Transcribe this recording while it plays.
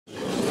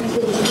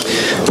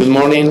Good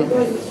morning.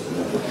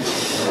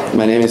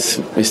 My name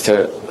is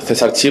Mr.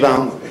 César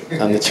Chiva.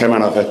 I'm the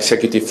chairman of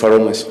Executive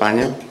Forum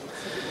España.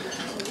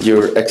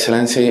 Your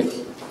Excellency,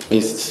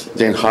 Ms.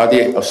 Jane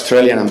Hardy,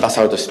 Australian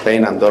Ambassador to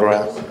Spain,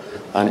 Andorra,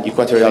 and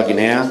Equatorial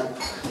Guinea,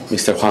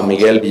 Mr. Juan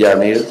Miguel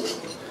Villarmir,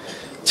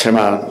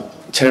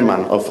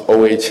 Chairman of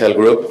OHL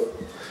Group,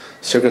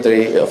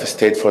 Secretary of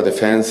State for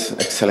Defense,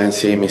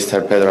 Excellency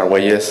Mr. Pedro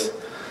Argüelles,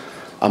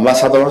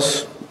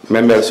 ambassadors,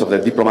 members of the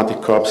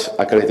diplomatic corps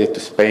accredited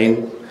to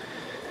Spain,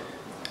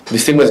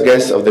 distinguished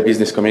guests of the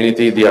business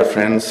community, dear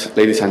friends,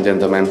 ladies and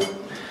gentlemen.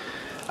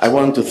 I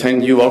want to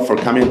thank you all for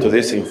coming to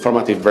this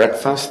informative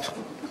breakfast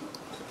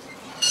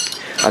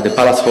at the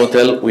Palace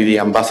Hotel with the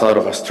Ambassador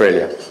of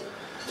Australia.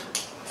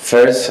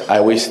 First, I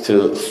wish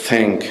to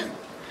take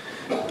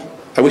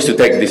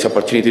this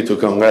opportunity to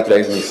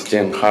congratulate Ms.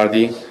 Jane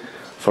Hardy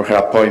for her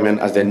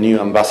appointment as the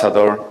new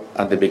ambassador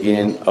at the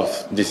beginning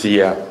of this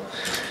year.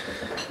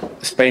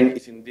 Spain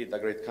is indeed a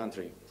great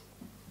country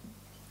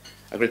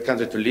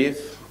to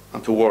live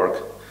and to work.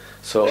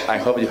 So I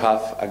hope you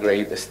have a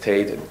great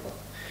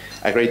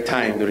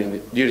time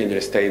during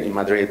your stay in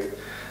Madrid.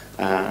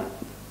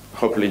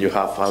 Hopefully you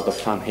have a lot of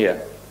fun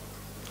here.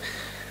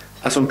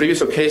 As on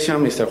previous occasion,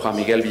 Mr. Juan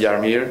Miguel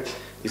Villarmir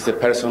is the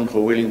person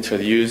who will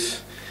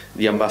introduce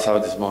the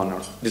ambassador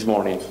this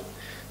morning.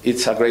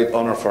 It's a great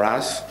honor for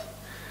us,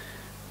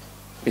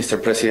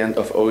 Mr. President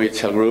of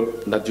OHL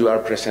Group, that you are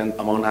present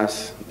among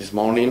us this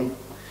morning.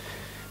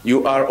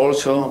 You are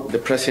also the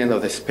President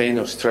of the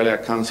Spain-Australia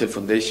Council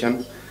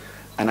Foundation,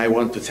 and I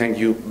want to thank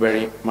you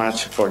very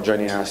much for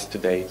joining us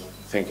today.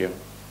 Thank you.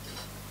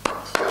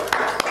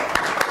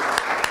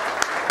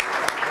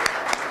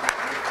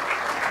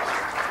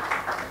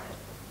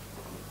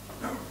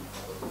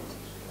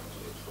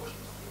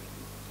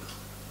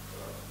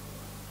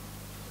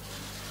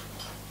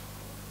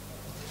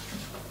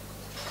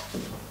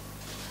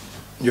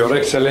 Your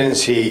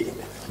Excellency,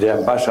 the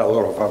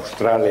Ambassador of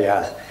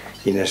Australia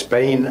in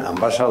Spain,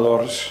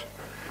 ambassadors,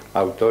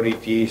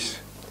 authorities,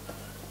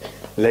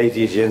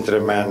 ladies,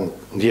 gentlemen,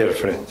 dear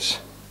friends.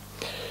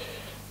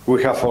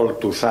 We have all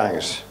to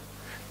thank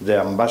the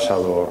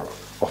Ambassador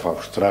of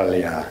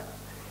Australia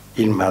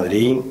in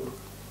Madrid,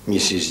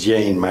 Mrs.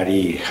 Jane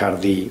Marie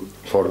Hardy,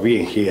 for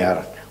being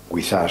here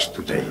with us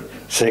today.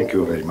 Thank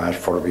you very much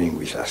for being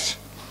with us.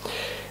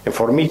 And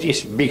for me it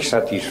is big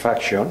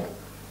satisfaction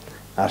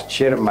as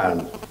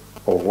chairman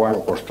of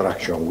one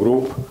construction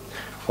group,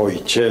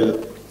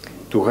 OHL,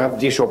 to have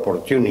this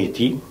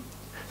opportunity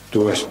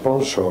to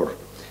sponsor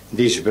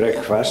this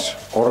breakfast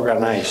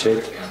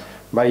organized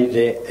by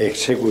the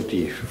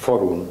Executive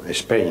Forum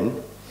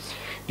Spain,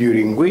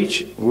 during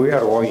which we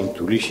are going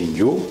to listen to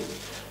you,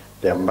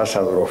 the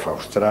Ambassador of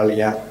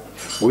Australia,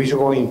 who is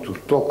going to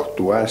talk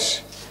to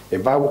us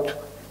about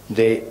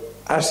the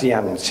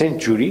Asian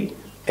century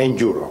and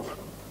Europe.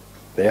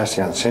 The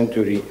Asian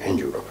century and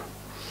Europe.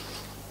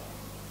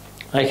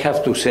 I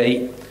have to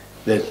say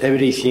that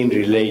everything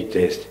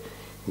related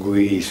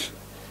with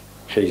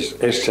His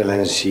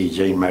Excellency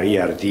Jane Marie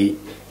Hardy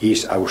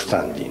is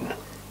outstanding.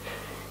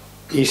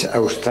 Is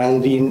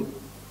outstanding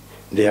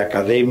the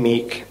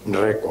academic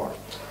record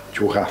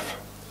you have,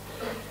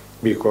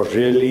 because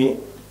really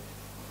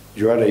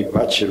you are a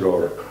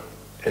bachelor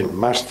and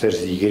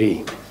master's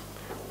degree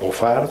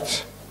of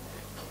arts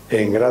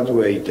and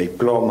graduate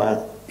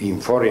diploma in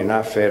foreign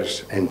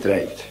affairs and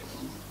trade.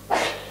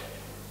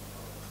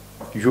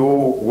 You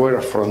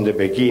were from the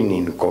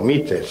beginning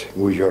committed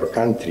with your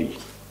country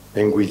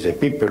and with the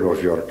people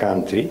of your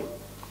country,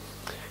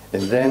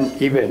 and then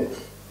even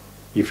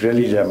if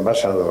really the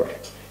ambassador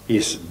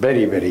is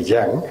very, very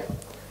young,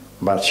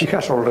 but she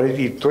has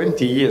already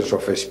 20 years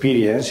of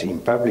experience in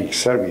public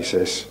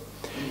services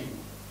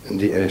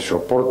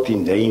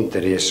supporting the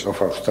interests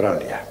of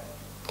Australia.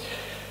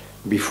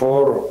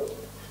 Before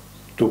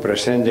to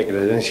present the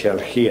credential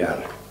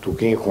here to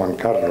King Juan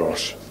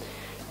Carlos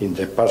in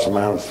the past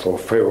month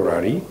of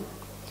February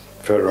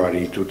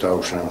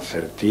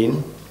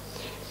 2013,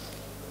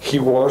 he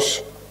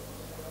was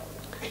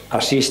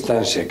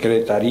Assistant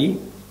Secretary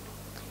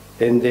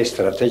in the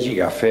Strategic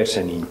Affairs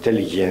and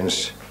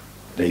Intelligence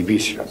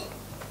Division.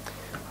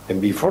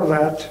 And before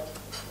that,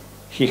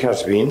 he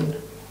has been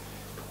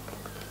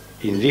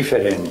in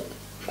different,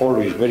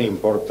 always very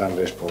important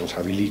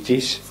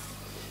responsibilities,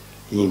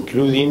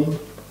 including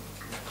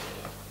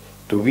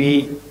to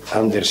be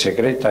Under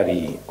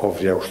Secretary of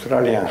the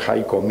Australian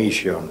High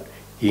Commission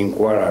in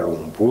Kuala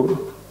Lumpur,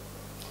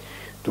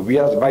 to be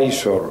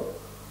advisor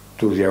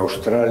to the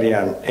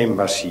Australian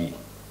Embassy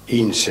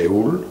in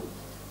Seoul,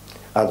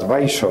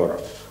 advisor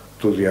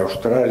to the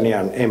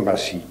Australian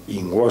Embassy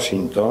in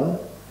Washington,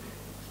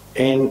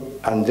 and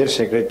Under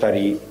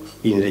Secretary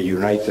in the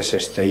United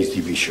States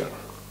Division.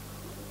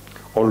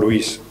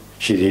 Always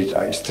she did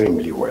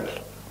extremely well.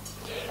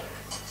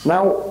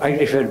 Now I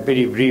refer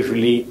very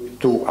briefly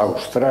to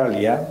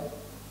Australia,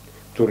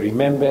 to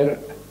remember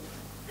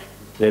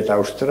that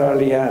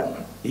Australia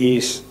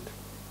is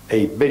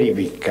a very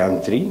big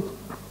country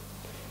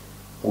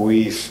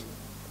with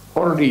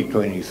only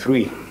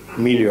 23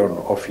 million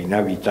of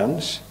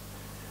inhabitants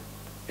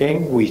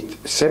and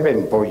with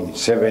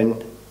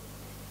 7.7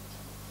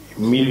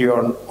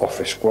 million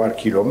of square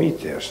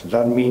kilometers.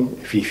 That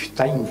means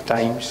 15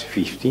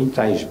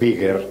 times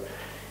bigger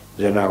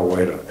than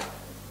our,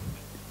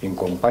 in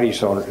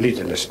comparison,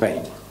 little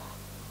Spain.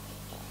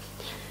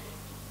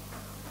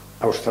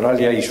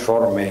 Australia is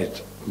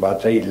formed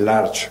by a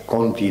large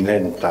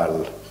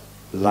continental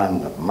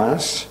land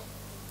mass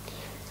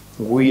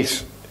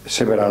with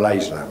several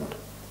islands.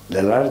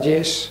 The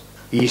largest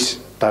is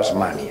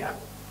Tasmania.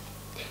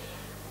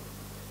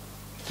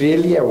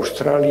 Really,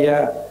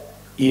 Australia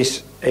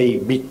is a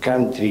big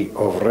country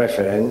of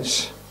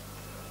reference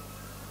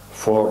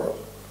for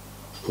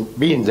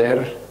being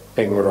there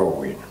and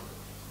growing.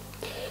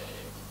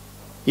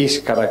 It's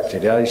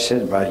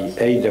characterized by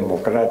a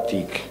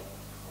democratic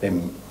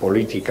and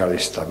political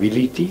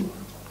stability,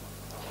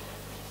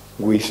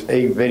 with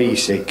a very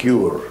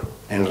secure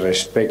and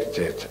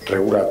respected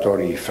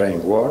regulatory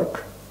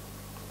framework,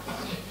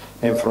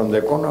 and from the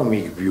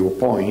economic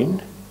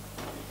viewpoint,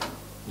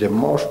 the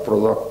most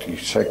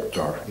productive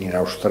sector in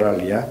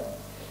Australia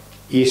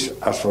is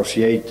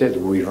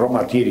associated with raw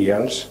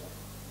materials,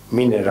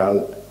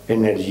 mineral,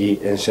 energy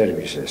and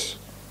services.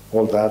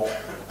 All that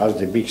as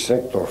the big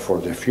sector for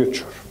the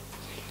future.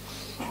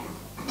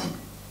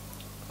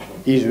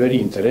 It's very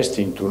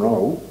interesting to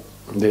know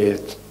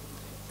that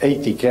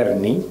A.T.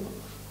 Kearney,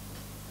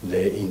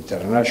 the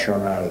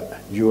international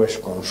US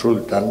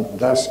consultant,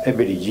 does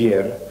every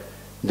year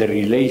the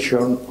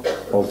relation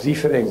of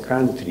different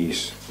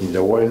countries in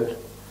the world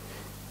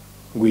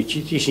which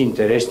it is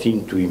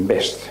interesting to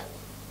invest.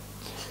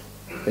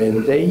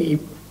 And they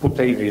put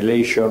a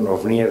relation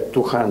of near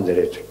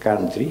 200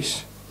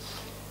 countries,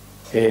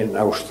 and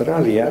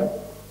Australia,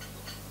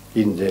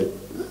 in the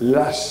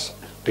last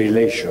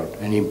relation,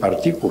 and in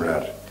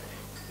particular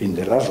in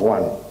the last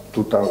one,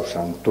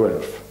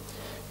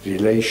 2012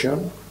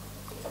 relation,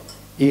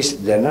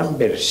 is the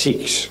number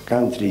 6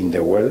 country in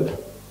the world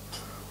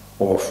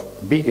of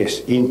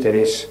biggest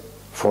interest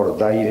for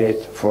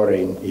direct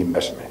foreign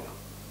investment.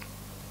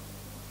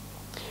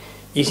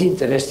 It's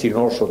interesting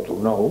also to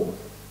know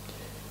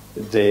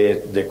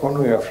that the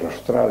economy of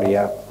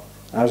Australia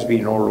has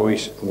been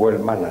always well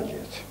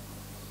managed.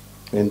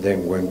 And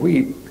then when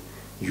we,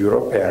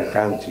 European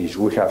countries,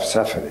 we have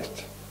suffered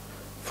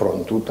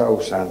from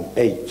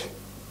 2008,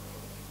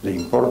 the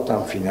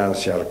important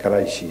financial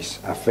crisis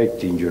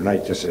affecting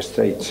United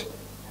States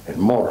and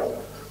more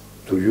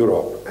to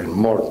Europe and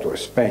more to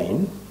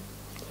Spain,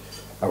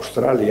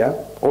 Australia,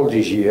 all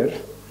this year,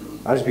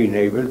 has been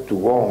able to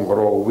go on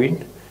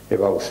growing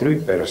about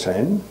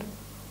 3%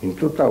 in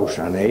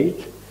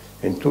 2008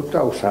 and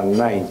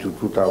 2009 to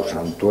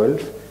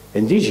 2012,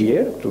 and this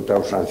year,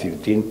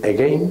 2013,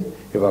 again,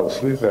 about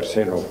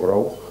 3% of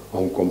growth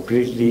on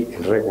completely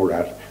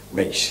irregular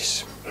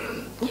basis.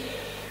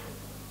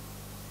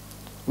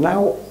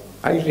 Now,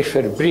 I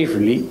refer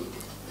briefly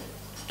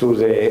to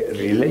the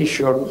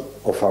relation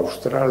of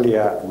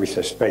Australia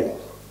with Spain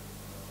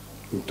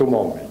in 2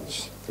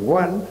 moments.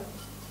 One,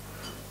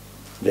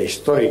 the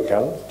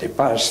historical, the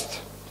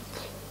past,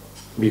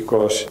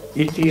 because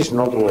it is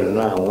not well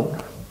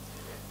known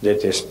that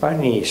the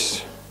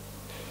Spanish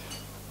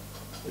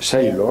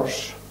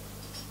sailors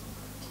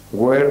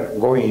were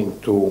going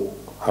to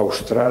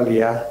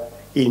Australia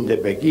in the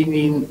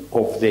beginning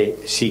of the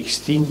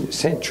 16th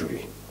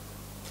century.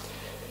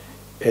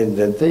 And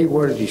then they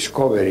were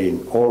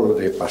discovering all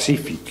the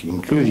Pacific,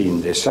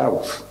 including the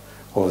south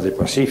of the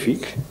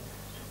Pacific.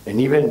 And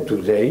even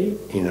today,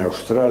 in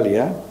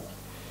Australia,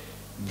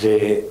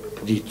 the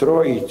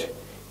Detroit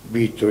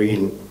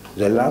between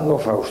the land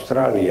of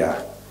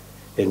Australia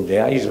and the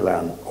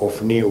island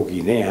of New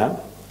Guinea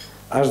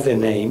has the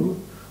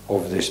name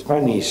of the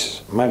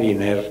Spanish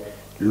mariner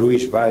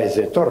Luis Baez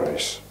de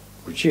Torres,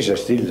 which is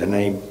still the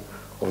name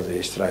of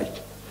the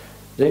strait.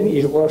 Then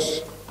it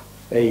was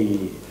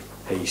a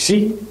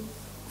sea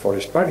for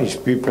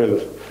Spanish people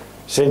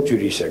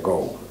centuries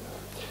ago.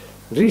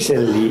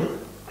 Recently,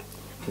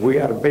 we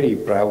are very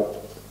proud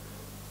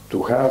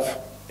to have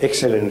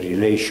excellent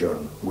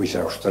relation with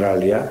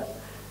Australia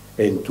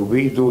and to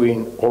be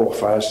doing, all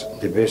of us,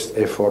 the best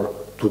effort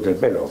to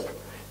develop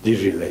this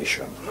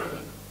relation.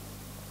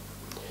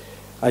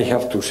 I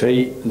have to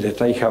say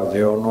that I have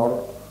the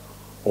honor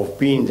of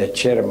being the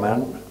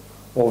chairman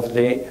of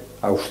the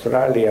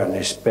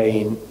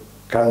Australian-Spain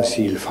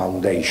Council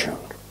Foundation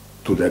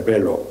to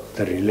develop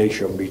the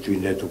relation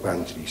between the 2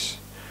 countries.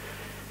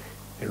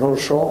 And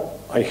also,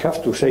 I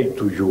have to say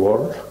to you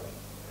all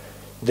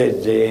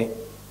that the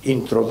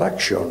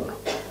introduction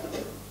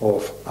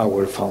of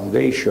our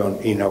foundation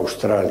in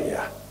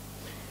Australia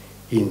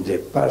in the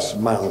past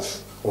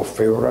month of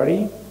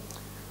February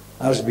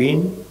has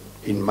been,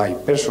 in my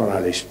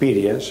personal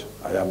experience,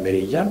 I am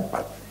very young,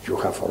 but you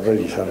have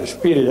already some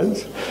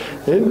experience,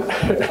 and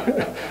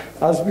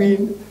has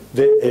been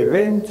the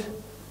event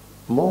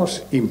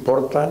most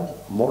important,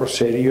 more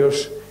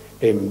serious,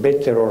 and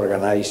better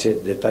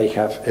organized that I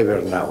have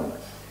ever known.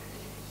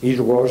 It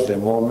was the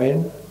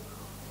moment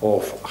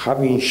of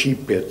having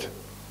shipped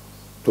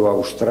to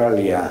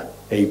Australia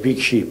a big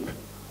ship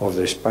of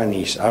the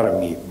Spanish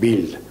army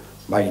built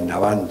by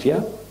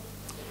Navantia,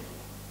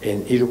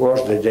 and it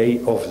was the day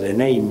of the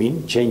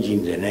naming,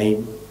 changing the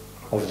name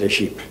of the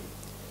ship.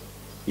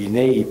 In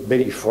a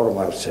very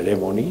formal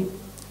ceremony,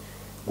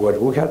 where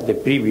we had the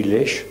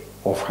privilege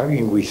of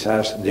having with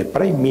us the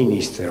Prime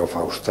Minister of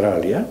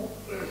Australia,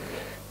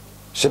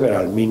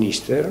 several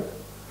ministers,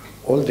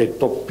 all the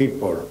top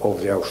people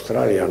of the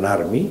Australian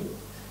Army,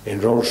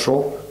 and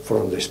also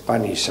from the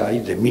Spanish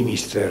side, the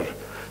Minister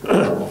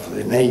of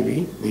the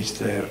Navy,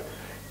 Mr.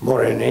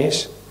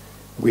 Morenés,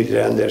 with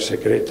the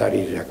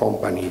Undersecretary that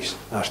accompanies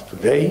us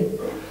today,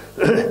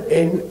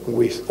 and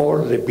with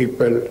all the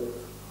people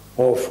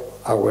of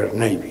our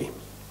Navy.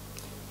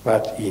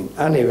 But in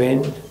an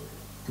event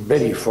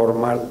very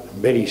formal,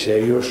 very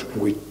serious,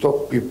 with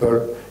top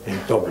people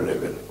and top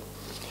level.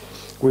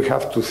 We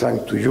have to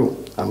thank to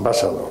you,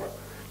 Ambassador,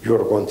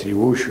 your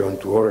contribution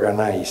to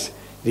organize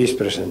this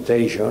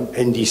presentation,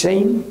 and the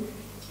same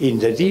in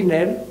the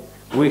dinner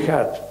we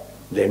had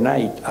the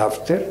night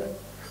after,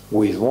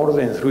 with more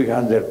than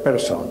 300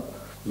 persons,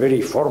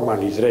 very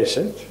formally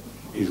dressed.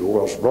 It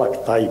was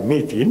black tie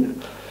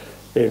meeting,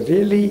 and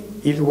really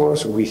it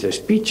was with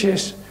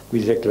speeches,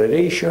 with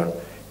declaration,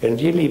 and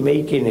really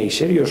making a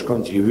serious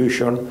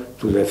contribution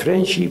to the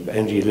friendship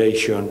and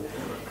relation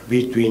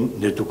between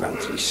the two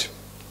countries.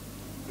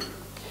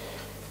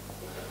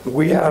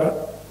 We are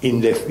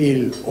in the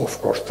field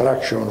of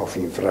construction of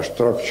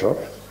infrastructure,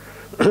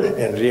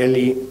 and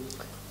really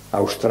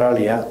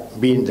Australia,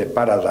 being the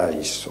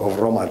paradise of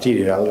raw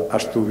material,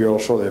 has to be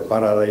also the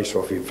paradise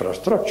of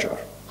infrastructure.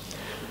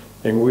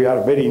 And we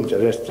are very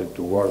interested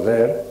to work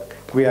there.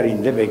 We are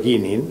in the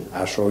beginning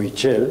as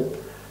OHL,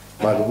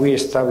 but we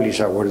established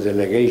our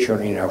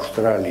delegation in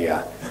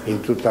Australia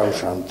in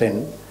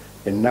 2010,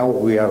 and now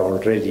we are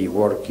already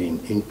working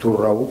in two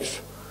roads.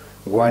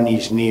 One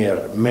is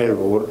near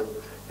Melbourne,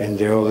 and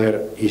the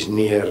other is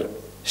near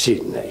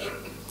Sydney.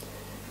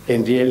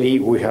 And really,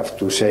 we have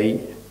to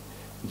say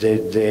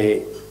that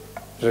the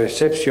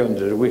reception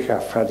that we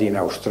have had in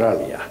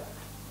Australia,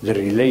 the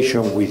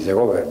relation with the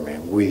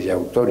government, with the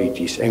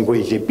authorities, and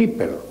with the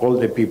people, all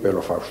the people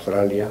of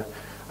Australia,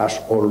 has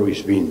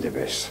always been the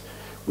best.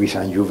 We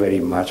thank you very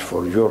much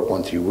for your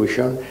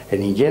contribution,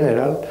 and in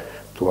general,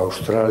 to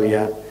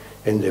Australia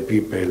and the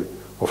people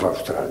of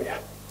Australia.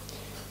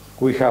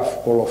 We have,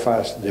 all of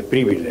us, the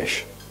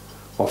privilege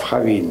of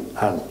having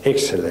an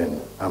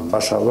excellent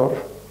ambassador,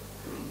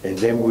 and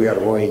then we are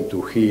going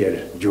to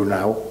hear you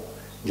now,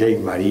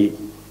 Jean-Marie,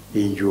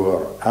 in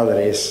your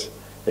address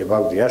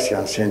about the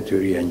Asian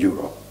century and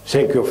Europe.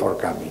 Thank you for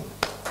coming.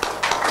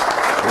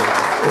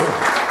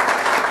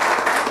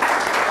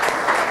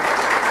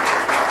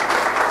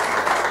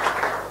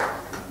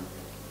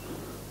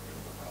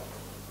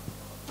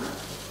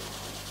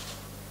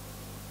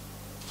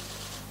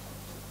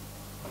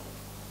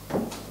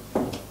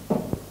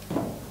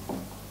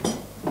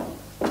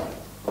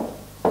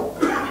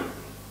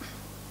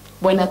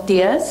 Buenos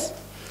días.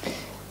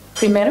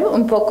 Primero,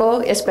 un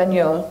poco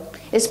español.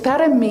 Es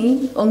para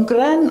mí un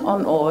gran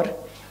honor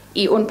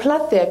y un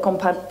placer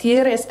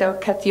compartir esta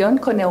ocasión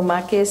con el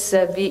marqués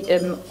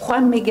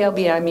Juan Miguel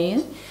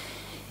Villamil,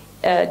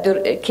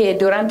 que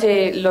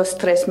durante los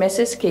 3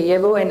 meses que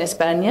llevo en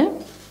España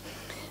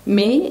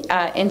me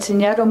ha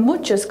enseñado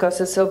muchas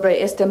cosas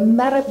sobre este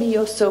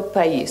maravilloso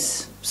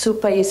país. Su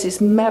país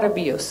es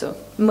maravilloso.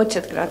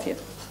 Muchas gracias.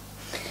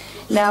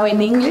 Now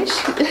in English.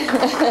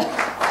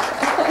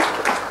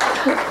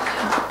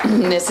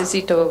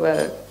 Necesito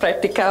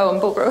practicar un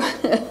poco,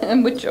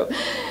 mucho.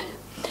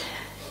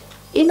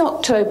 In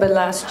October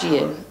last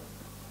year,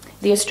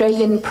 the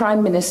Australian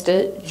Prime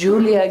Minister,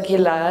 Julia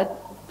Gillard,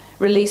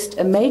 released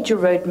a major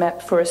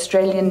roadmap for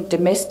Australian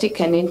domestic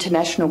and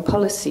international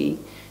policy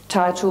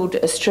titled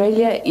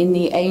Australia in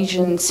the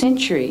Asian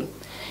Century.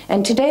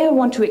 And today I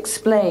want to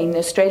explain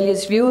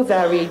Australia's view of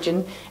our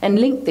region and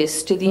link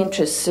this to the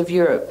interests of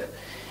Europe.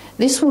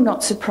 This will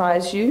not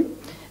surprise you.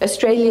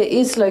 Australia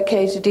is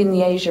located in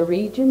the Asia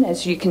region,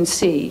 as you can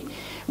see.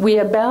 We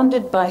are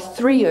bounded by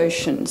 3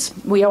 oceans.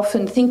 We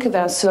often think of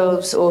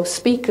ourselves or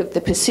speak of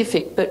the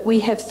Pacific, but we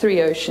have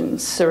 3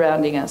 oceans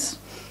surrounding us.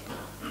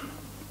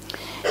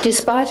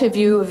 Despite a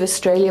view of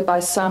Australia by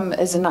some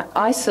as an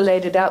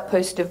isolated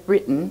outpost of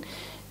Britain,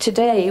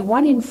 today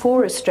 1 in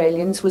 4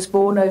 Australians was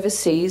born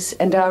overseas,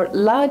 and our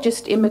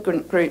largest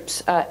immigrant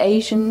groups are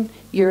Asian,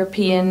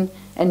 European,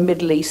 and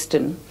Middle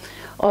Eastern.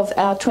 Of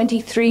our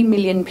 23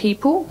 million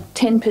people,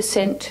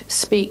 10%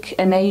 speak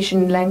an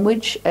Asian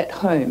language at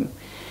home.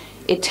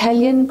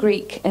 Italian,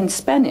 Greek, and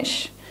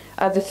Spanish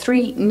are the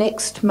 3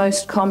 next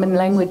most common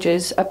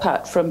languages,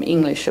 apart from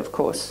English, of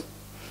course.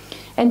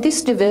 And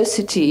this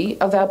diversity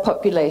of our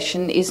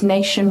population is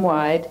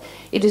nationwide.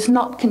 It is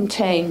not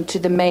contained to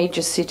the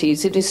major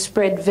cities. It is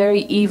spread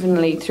very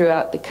evenly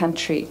throughout the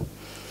country.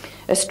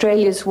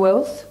 Australia's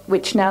wealth,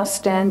 which now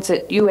stands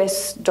at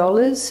US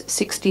dollars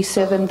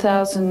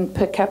 67,000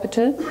 per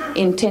capita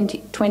in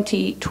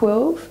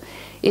 2012,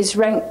 is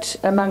ranked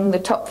among the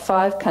top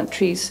 5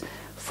 countries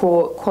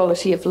for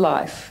quality of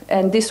life,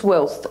 and this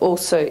wealth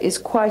also is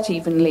quite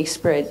evenly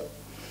spread.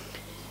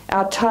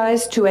 Our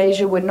ties to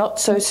Asia were not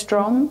so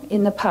strong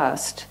in the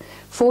past.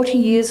 40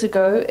 years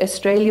ago,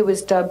 Australia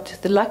was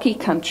dubbed the lucky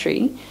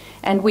country,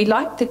 and we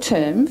liked the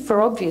term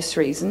for obvious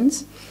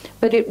reasons,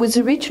 but it was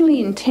originally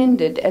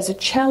intended as a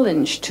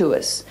challenge to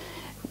us.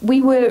 We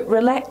were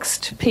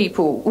relaxed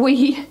people.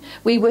 We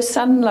were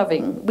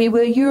sun-loving. We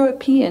were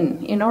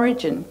European in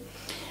origin.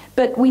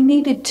 But we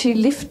needed to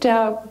lift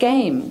our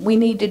game. We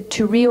needed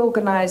to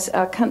reorganise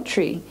our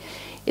country.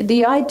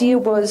 The idea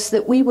was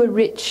that we were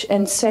rich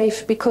and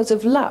safe because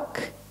of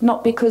luck,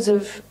 not because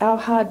of our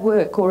hard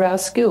work or our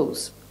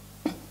skills.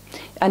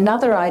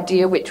 Another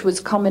idea which was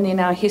common in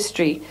our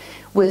history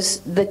was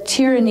the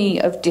tyranny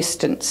of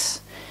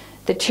distance.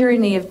 The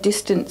tyranny of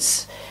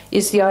distance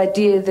is the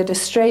idea that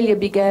Australia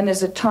began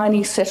as a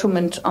tiny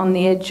settlement on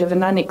the edge of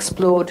an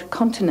unexplored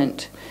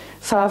continent,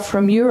 far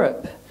from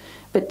Europe,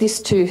 but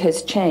this too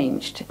has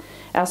changed.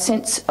 Our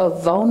sense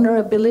of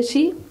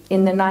vulnerability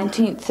in the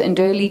 19th and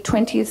early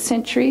 20th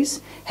centuries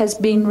has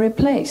been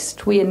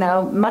replaced. We are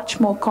now much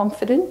more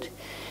confident.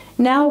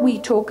 Now we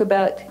talk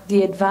about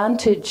the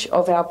advantage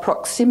of our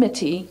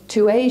proximity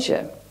to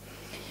Asia.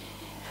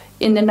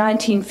 In the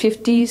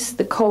 1950s,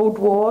 the Cold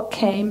War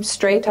came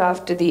straight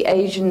after the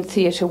Asian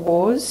theatre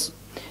wars,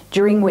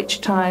 during which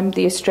time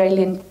the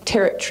Australian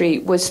territory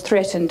was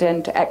threatened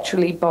and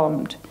actually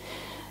bombed.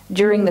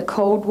 During the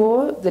Cold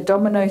War, the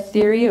domino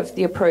theory of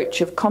the approach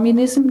of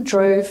communism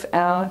drove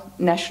our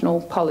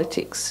national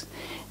politics.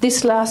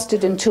 This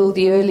lasted until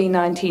the early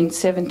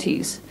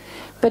 1970s.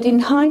 But in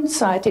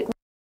hindsight, it was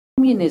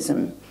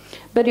communism,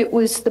 but it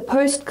was the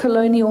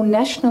post-colonial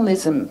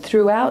nationalism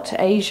throughout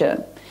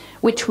Asia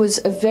which was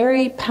a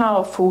very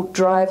powerful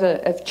driver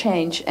of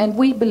change, and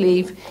we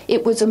believe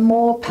it was a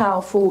more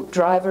powerful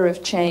driver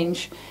of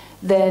change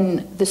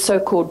than the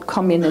so-called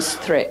communist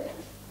threat.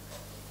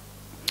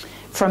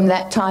 From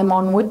that time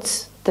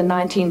onwards, the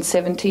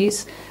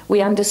 1970s,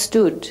 we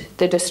understood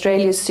that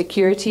Australia's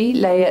security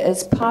lay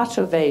as part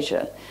of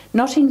Asia,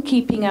 not in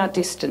keeping our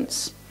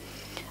distance.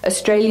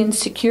 Australian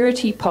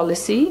security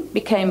policy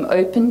became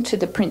open to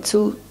the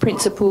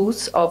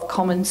principles of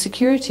common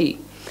security,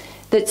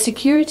 that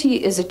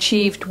security is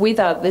achieved with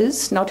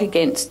others, not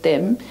against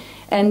them,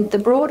 and the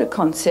broader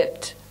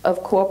concept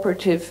of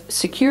cooperative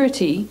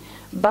security,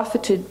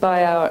 buttressed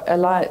by our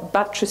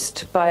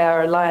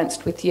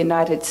alliance with the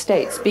United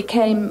States,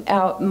 became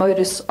our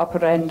modus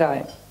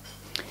operandi.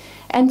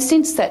 And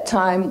since that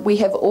time, we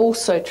have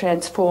also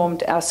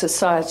transformed our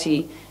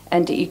society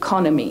and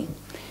economy.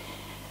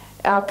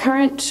 Our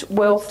current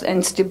wealth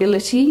and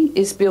stability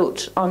is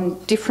built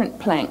on different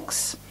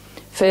planks.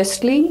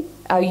 Firstly,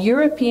 our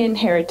European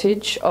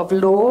heritage of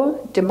law,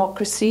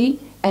 democracy,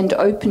 and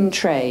open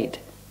trade.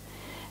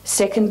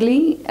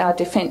 Secondly, our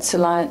defence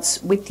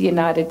alliance with the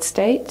United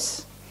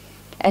States.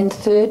 And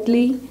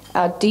thirdly,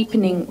 our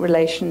deepening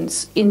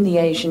relations in the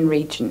Asian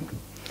region.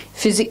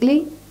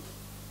 Physically,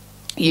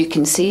 you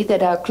can see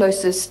that our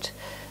closest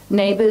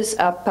neighbours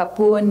are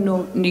Papua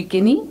New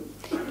Guinea,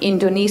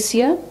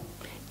 Indonesia,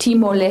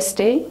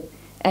 Timor-Leste,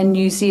 and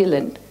New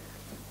Zealand.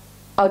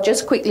 I'll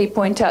just quickly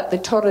point out the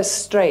Torres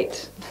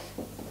Strait.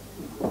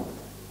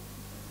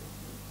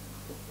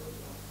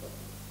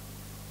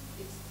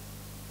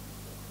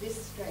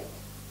 This strait.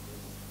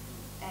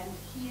 And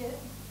here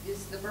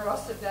is the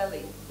Barossa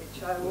Valley,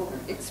 which I will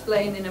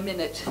explain in a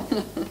minute.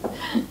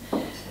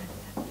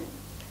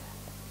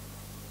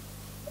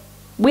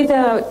 With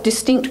our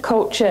distinct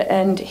culture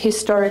and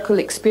historical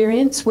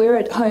experience, we're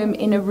at home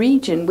in a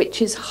region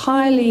which is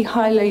highly,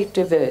 highly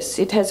diverse.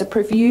 It has a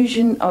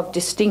profusion of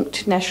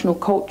distinct national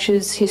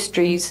cultures,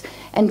 histories,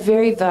 and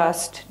very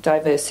vast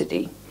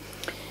diversity.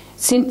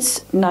 Since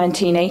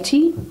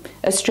 1980,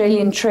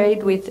 Australian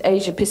trade with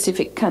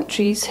Asia-Pacific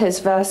countries has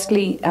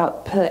vastly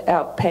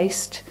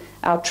outpaced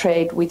our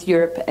trade with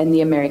Europe and the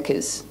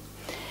Americas.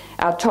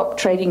 Our top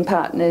trading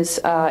partners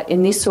are,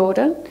 in this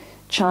order,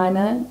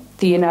 China,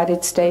 the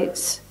United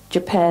States,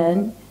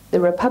 Japan, the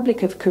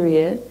Republic of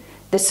Korea,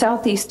 the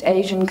Southeast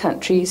Asian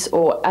countries,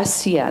 or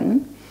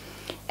ASEAN,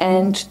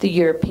 and the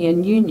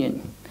European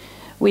Union.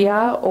 We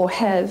are or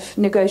have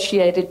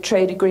negotiated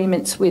trade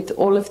agreements with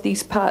all of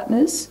these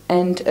partners,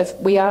 and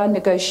we are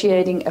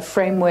negotiating a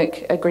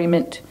framework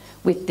agreement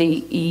with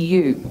the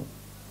EU.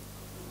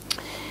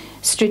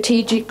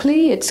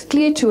 Strategically, it's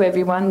clear to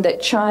everyone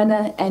that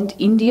China and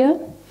India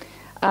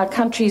are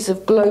countries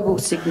of global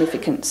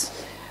significance.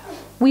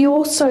 We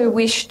also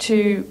wish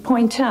to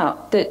point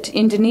out that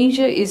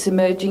Indonesia is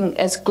emerging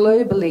as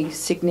globally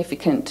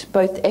significant,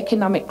 both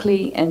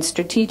economically and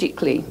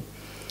strategically.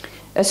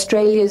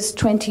 Australia's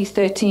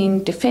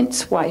 2013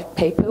 Defence White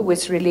Paper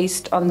was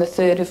released on the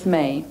 3rd of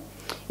May.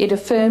 It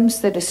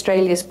affirms that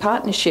Australia's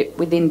partnership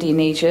with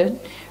Indonesia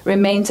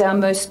remains our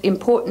most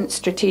important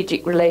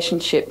strategic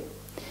relationship.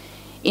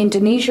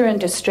 Indonesia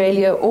and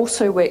Australia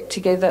also work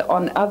together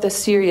on other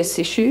serious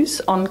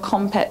issues, on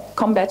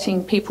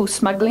combating people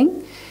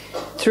smuggling,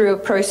 through a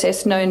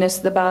process known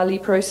as the Bali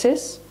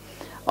process,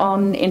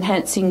 on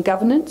enhancing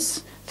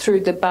governance through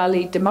the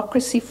Bali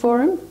Democracy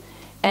Forum,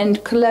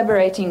 and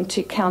collaborating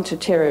to counter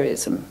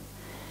terrorism.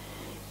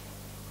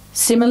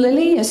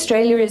 Similarly,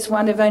 Australia is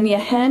one of only a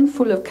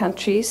handful of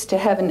countries to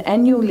have an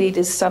annual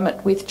Leaders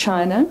Summit with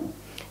China,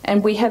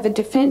 and we have a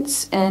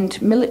defence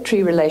and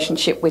military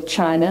relationship with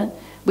China,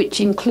 which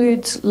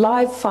includes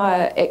live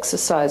fire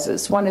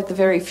exercises, one of the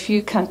very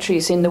few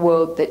countries in the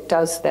world that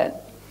does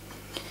that.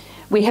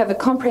 We have a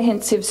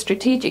comprehensive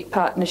strategic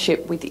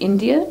partnership with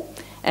India,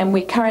 and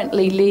we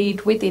currently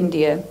lead with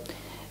India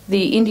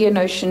the Indian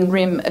Ocean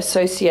Rim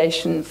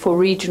Association for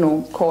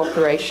Regional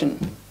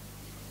Cooperation.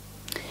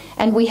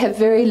 And we have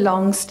very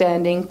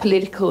long-standing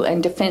political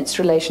and defence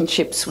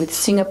relationships with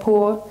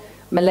Singapore,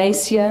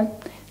 Malaysia,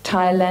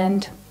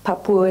 Thailand,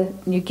 Papua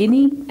New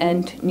Guinea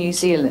and New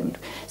Zealand.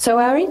 So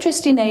our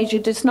interest in Asia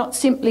does not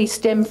simply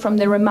stem from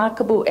the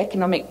remarkable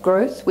economic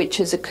growth which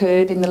has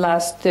occurred in the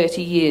last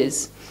 30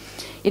 years.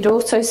 It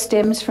also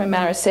stems from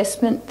our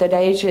assessment that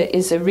Asia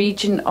is a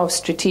region of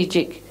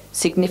strategic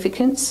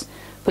significance,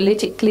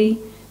 politically,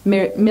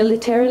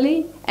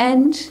 militarily,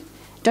 and,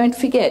 don't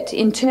forget,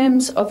 in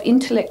terms of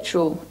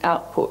intellectual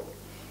output.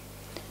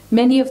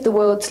 Many of the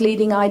world's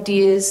leading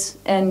ideas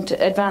and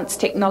advanced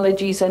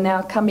technologies are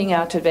now coming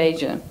out of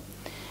Asia.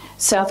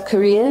 South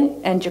Korea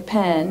and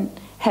Japan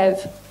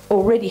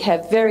already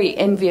have very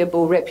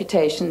enviable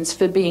reputations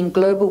for being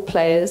global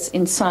players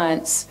in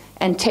science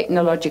and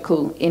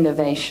technological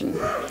innovation.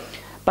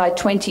 By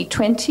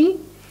 2020,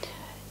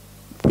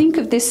 think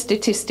of this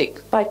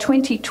statistic, by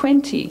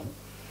 2020,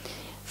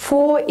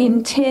 4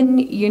 in 10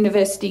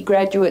 university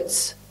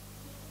graduates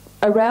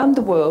around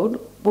the world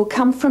will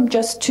come from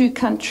just 2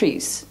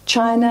 countries,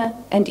 China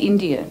and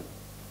India.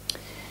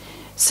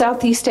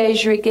 Southeast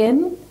Asia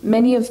again,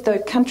 many of the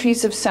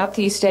countries of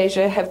Southeast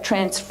Asia have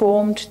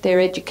transformed their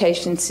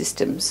education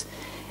systems.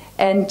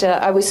 And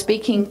I was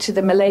speaking to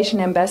the Malaysian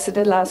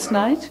ambassador last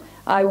night.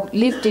 I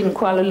lived in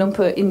Kuala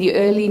Lumpur in the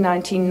early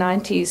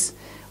 1990s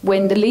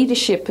when the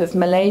leadership of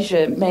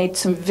Malaysia made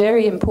some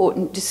very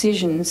important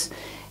decisions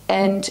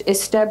and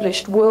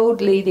established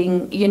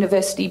world-leading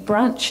university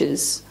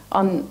branches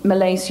on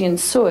Malaysian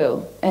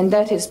soil. And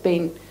that has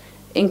been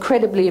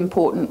incredibly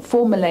important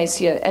for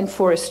Malaysia and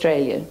for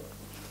Australia.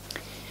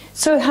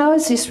 So how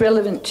is this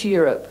relevant to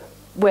Europe?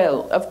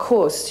 Well, of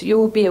course, you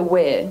will be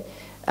aware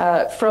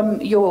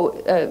from your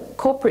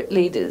corporate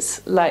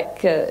leaders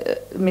like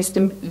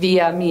Mr.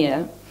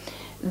 Villarmir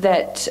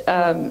that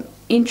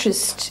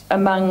interest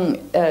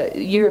among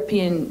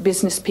European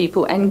business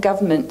people and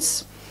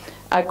governments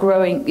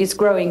is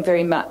growing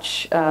very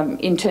much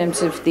in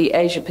terms of the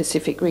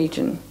Asia-Pacific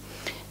region.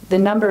 The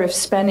number of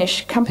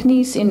Spanish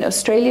companies in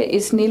Australia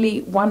is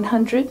nearly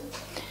 100.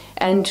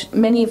 And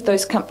many of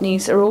those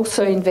companies are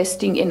also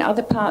investing in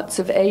other parts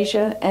of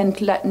Asia and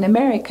Latin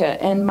America.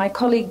 And my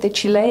colleague, the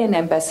Chilean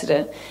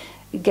ambassador,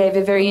 gave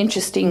a very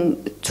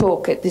interesting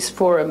talk at this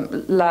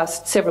forum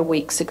several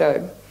weeks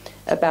ago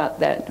about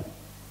that.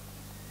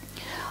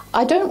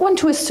 I don't want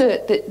to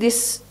assert that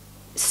this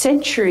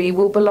century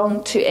will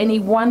belong to any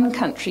one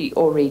country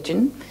or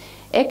region.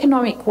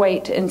 Economic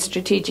weight and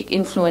strategic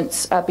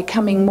influence are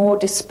becoming more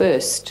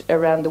dispersed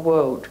around the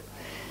world.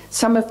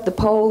 Some of the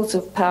poles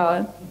of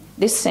power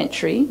this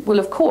century will,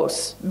 of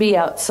course, be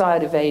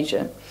outside of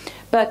Asia.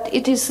 But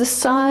it is the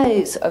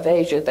size of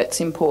Asia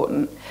that's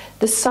important.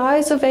 The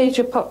size of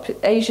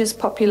Asia's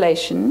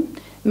population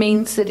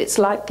means that it's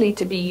likely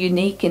to be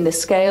unique in the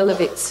scale of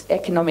its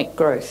economic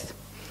growth.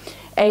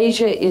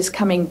 Asia is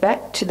coming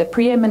back to the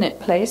preeminent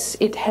place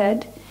it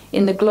had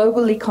in the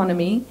global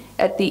economy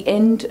at the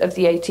end of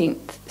the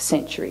 18th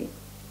century.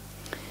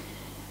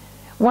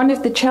 One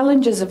of the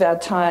challenges of our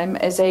time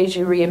as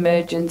Asia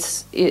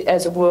re-emerges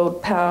as a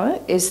world power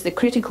is the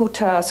critical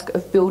task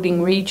of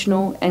building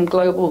regional and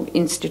global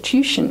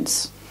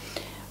institutions.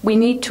 We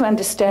need to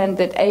understand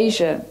that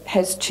Asia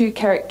has 2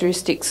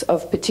 characteristics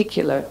of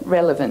particular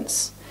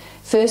relevance.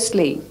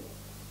 Firstly,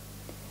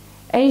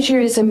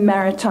 Asia is a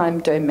maritime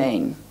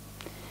domain.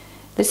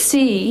 The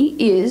sea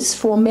is,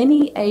 for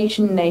many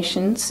Asian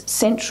nations,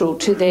 central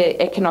to their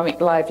economic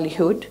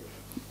livelihood.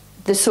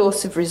 The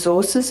source of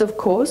resources, of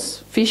course,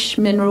 fish,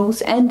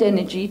 minerals and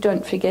energy,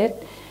 don't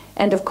forget,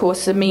 and of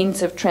course the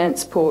means of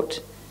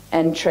transport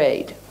and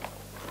trade.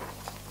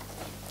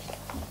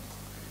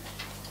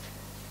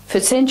 For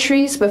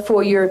centuries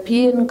before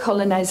European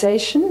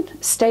colonization,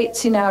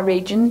 states in our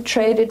region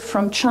traded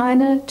from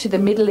China to the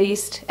Middle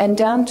East and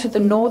down to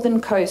the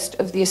northern coast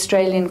of the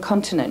Australian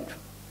continent.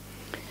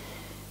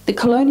 The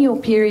colonial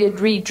period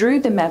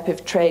redrew the map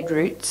of trade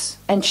routes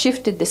and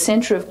shifted the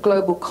centre of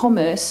global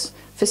commerce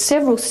for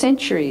several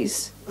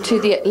centuries to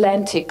the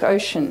Atlantic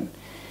Ocean.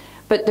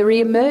 But the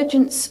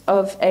re-emergence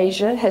of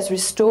Asia has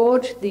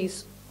restored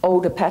these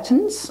older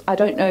patterns. I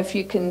don't know if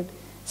you can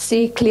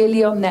see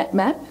clearly on that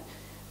map,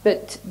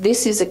 but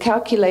this is a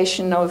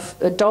calculation of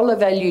a dollar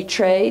value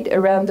trade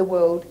around the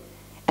world,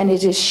 and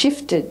it has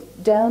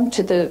shifted down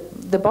to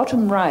the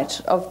bottom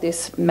right of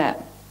this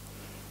map.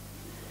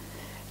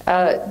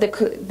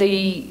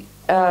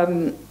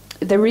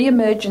 The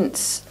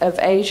re-emergence of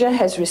Asia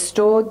has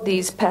restored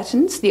these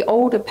patterns, the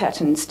older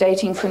patterns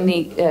dating from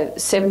the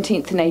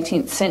 17th and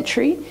 18th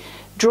century,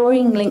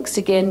 drawing links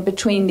again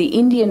between the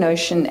Indian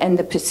Ocean and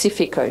the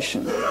Pacific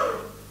Ocean.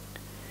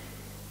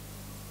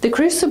 The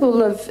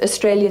crucible of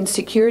Australian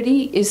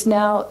security is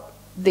now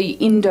the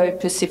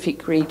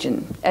Indo-Pacific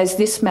region. As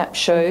this map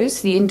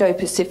shows, the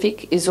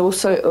Indo-Pacific is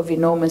also of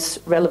enormous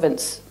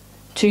relevance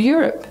to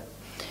Europe.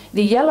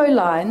 The yellow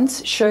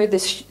lines show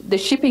the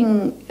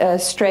shipping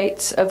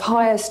straits of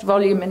highest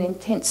volume and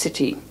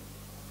intensity.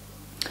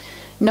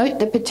 Note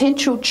the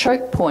potential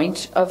choke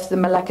point of the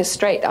Malacca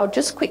Strait. I'll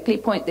just quickly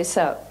point this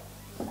out.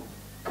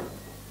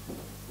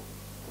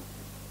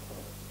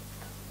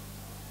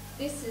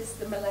 This is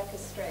the Malacca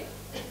Strait.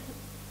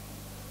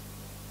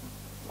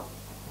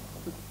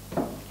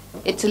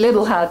 It's a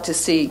little hard to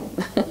see.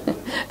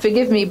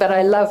 Forgive me, but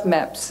I love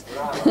maps.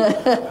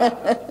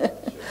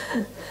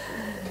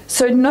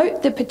 So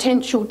note the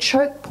potential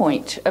choke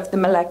point of the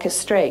Malacca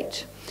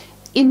Strait.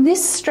 In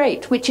this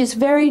strait, which is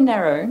very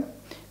narrow,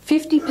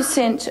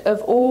 50%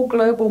 of all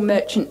global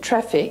merchant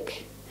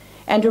traffic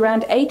and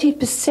around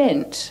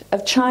 80%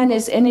 of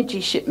China's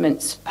energy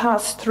shipments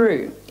pass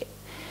through.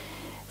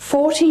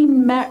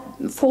 14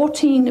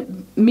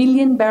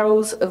 million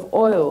barrels of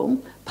oil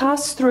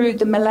pass through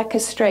the Malacca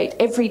Strait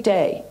every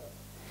day.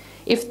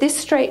 If this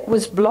strait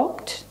was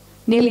blocked,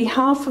 nearly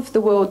half of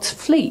the world's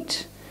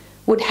fleet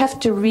would have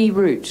to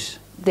reroute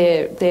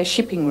their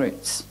shipping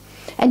routes.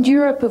 And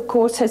Europe, of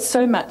course, has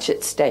so much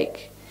at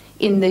stake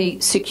in the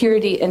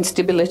security and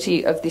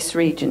stability of this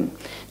region,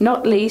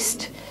 not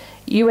least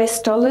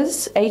US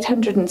dollars,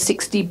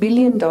 $860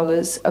 billion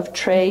of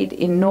trade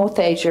in North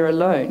Asia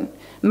alone,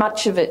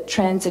 much of it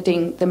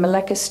transiting the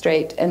Malacca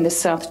Strait and the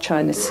South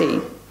China Sea.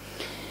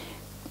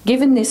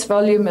 Given this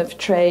volume of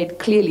trade,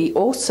 clearly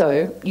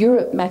also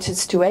Europe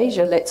matters to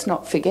Asia, let's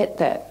not forget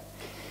that.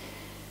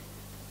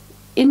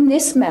 In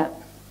this map,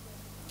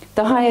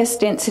 the highest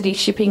density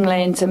shipping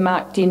lanes are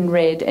marked in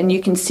red, and you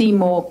can see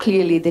more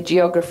clearly the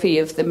geography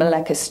of the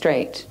Malacca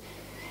Strait.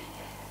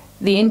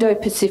 The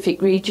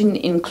Indo-Pacific region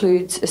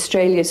includes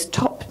Australia's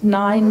top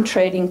 9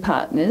 trading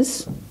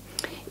partners.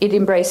 It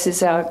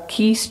embraces our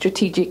key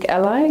strategic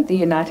ally, the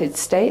United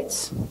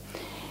States.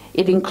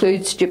 It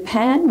includes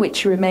Japan,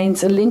 which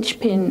remains a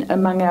linchpin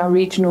among our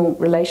regional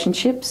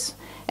relationships,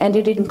 and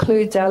it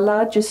includes our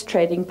largest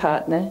trading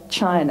partner,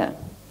 China.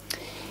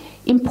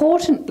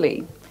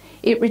 Importantly,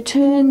 it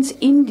returns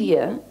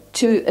India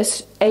to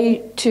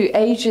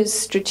Asia's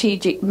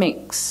strategic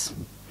mix.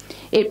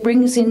 It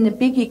brings in the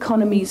big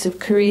economies of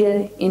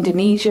Korea,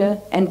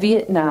 Indonesia, and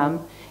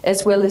Vietnam,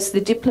 as well as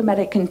the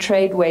diplomatic and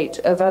trade weight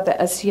of other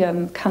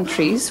ASEAN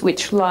countries,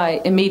 which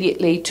lie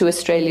immediately to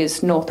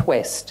Australia's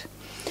northwest.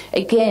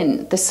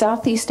 Again, the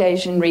Southeast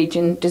Asian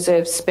region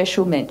deserves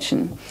special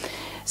mention.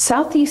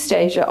 Southeast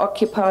Asia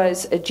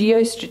occupies a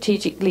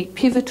geostrategically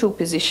pivotal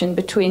position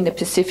between the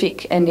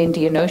Pacific and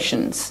Indian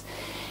Oceans.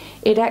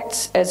 It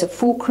acts as a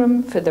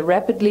fulcrum for the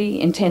rapidly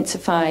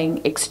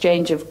intensifying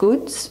exchange of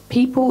goods,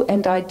 people,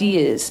 and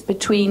ideas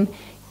between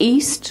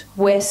East,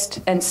 West,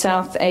 and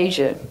South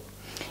Asia.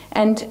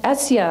 And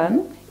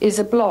ASEAN is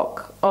a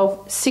bloc of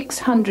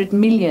 600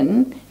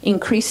 million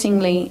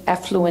increasingly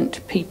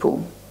affluent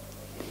people.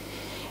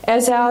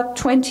 As our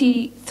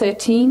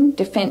 2013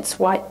 Defence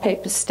White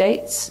Paper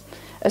states,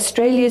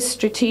 Australia's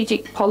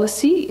strategic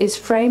policy is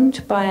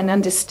framed by an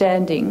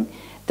understanding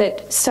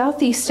that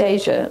Southeast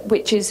Asia,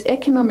 which is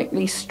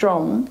economically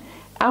strong,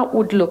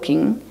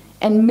 outward-looking,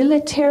 and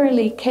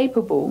militarily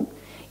capable,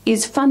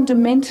 is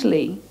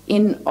fundamentally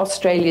in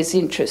Australia's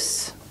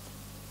interests.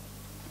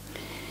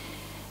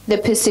 The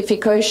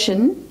Pacific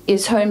Ocean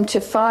is home to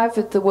 5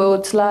 of the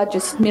world's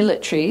largest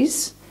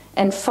militaries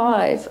and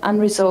 5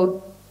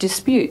 unresolved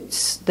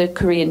disputes. The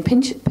Korean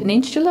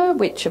Peninsula,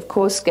 which of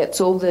course gets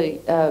all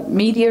the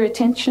media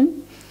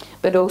attention,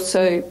 but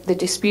also the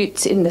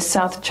disputes in the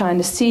South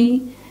China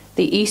Sea,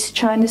 the East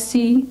China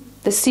Sea,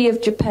 the Sea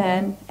of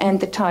Japan,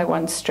 and the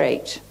Taiwan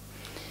Strait.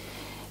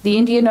 The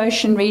Indian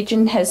Ocean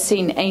region has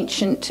seen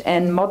ancient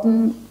and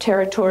modern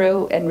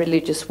territorial and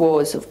religious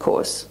wars, of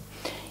course.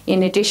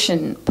 In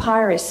addition,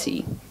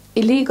 piracy,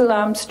 illegal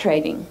arms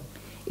trading,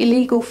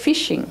 illegal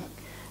fishing,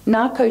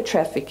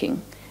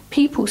 narco-trafficking,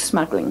 people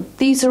smuggling,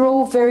 these are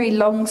all very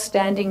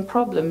long-standing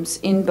problems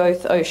in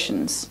both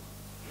oceans.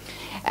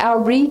 Our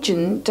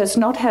region does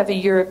not have a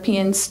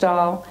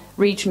European-style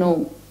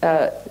regional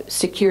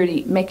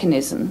security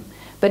mechanism,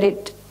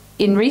 but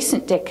in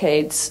recent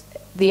decades,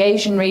 the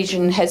Asian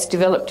region has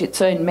developed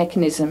its own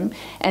mechanism,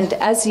 and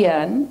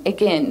ASEAN,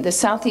 again, the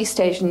Southeast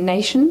Asian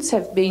nations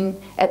have been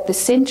at the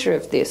centre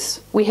of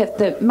this. We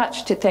have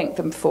much to thank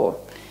them for.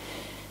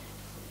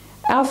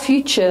 Our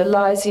future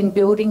lies in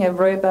building a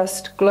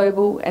robust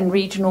global and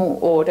regional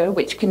order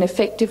which can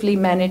effectively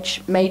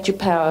manage major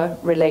power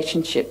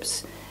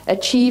relationships,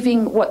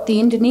 achieving what the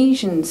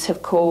Indonesians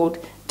have called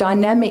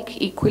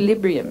dynamic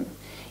equilibrium,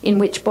 in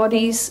which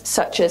bodies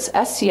such as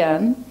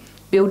ASEAN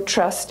build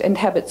trust and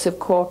habits of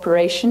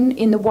cooperation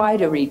in the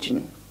wider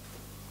region.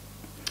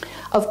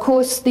 Of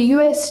course, the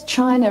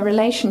US-China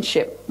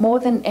relationship, more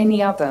than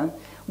any other,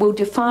 will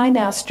define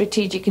our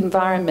strategic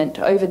environment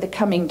over the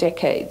coming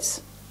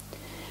decades.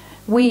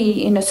 we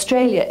in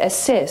Australia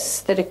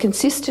assess that a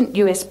consistent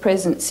US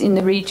presence in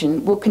the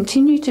region will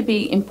continue to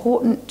be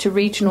important to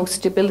regional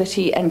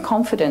stability and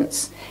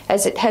confidence,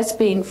 as it has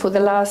been for the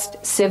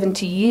last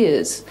 70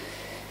 years.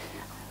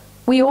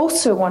 We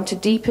also want to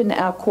deepen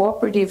our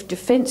cooperative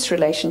defence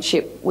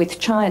relationship with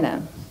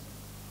China.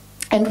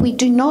 And we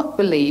do not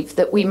believe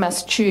that we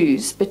must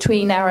choose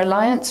between our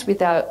alliance with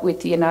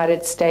the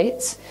United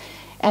States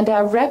and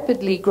our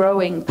rapidly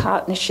growing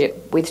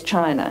partnership with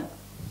China.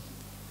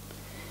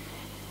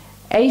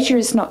 Asia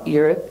is not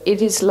Europe.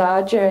 It is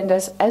larger, and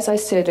as I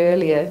said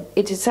earlier,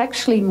 it is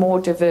actually more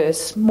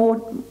diverse, more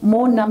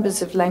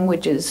numbers of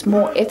languages,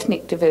 more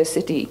ethnic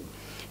diversity.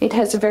 It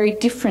has a very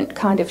different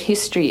kind of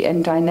history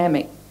and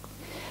dynamic.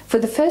 For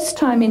the first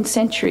time in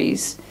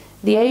centuries,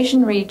 the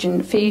Asian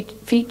region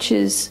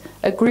features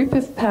a group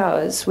of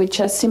powers which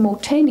are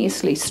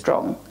simultaneously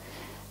strong,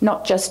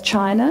 not just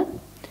China,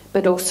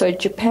 but also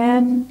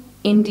Japan,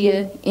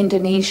 India,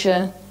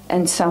 Indonesia,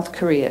 and South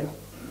Korea.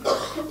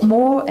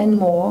 More and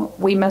more,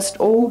 we must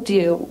all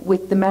deal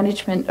with the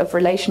management of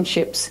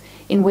relationships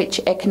in which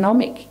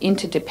economic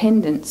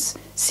interdependence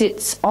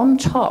sits on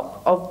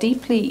top of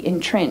deeply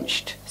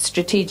entrenched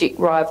strategic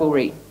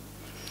rivalry.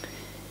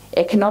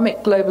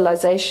 Economic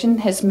globalization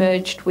has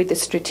merged with a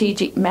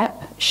strategic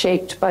map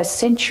shaped by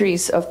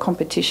centuries of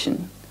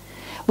competition.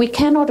 We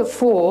cannot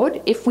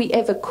afford, if we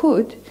ever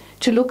could,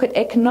 to look at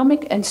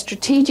economic and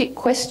strategic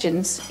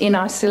questions in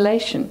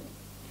isolation.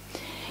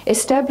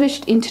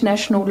 Established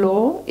international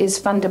law is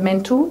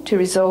fundamental to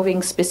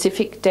resolving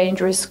specific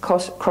dangerous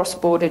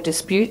cross-border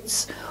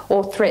disputes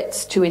or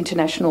threats to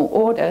international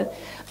order,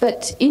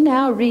 but in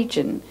our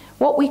region,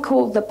 what we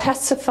call the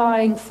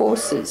pacifying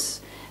forces,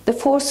 the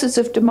forces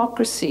of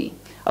democracy,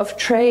 of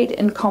trade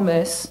and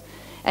commerce,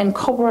 and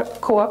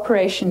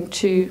cooperation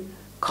to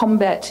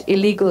combat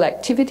illegal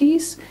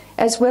activities,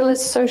 as well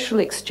as social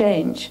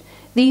exchange,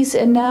 these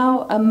are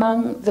now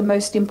among the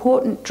most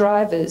important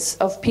drivers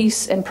of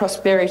peace and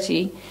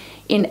prosperity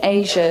in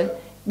Asia,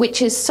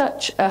 which is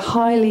such a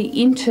highly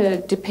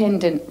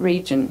interdependent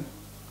region.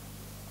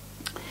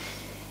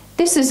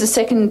 This is the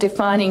second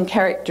defining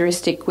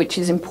characteristic which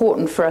is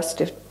important for us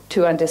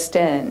to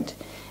understand.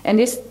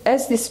 And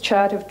as this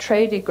chart of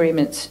trade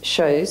agreements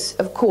shows,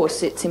 of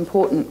course, it's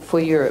important for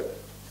Europe.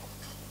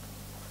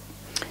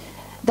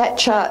 That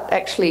chart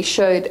actually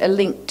showed a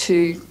link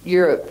to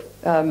Europe,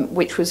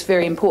 which was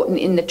very important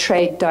in the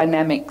trade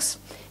dynamics.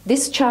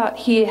 This chart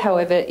here,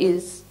 however,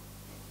 is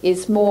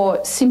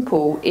more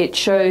simple. It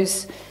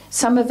shows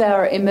some of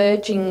our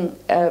emerging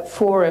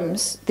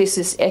forums. This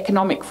is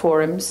economic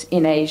forums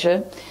in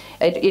Asia.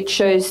 It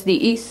shows the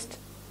East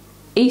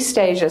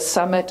Asia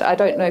Summit. I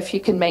don't know if you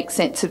can make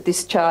sense of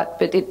this chart,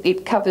 but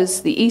it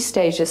covers the East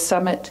Asia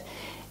Summit,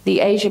 the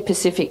Asia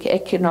Pacific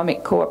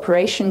Economic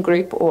Cooperation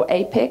Group, or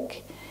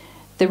APEC,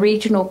 the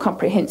Regional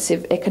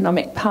Comprehensive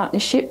Economic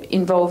Partnership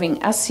involving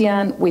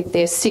ASEAN with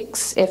their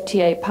 6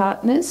 FTA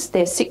partners.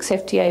 Their 6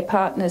 FTA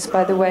partners,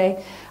 by the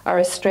way, are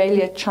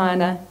Australia,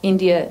 China,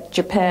 India,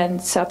 Japan,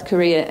 South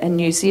Korea, and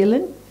New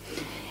Zealand.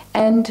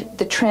 And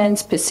the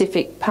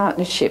Trans-Pacific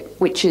Partnership,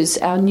 which is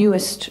our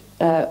newest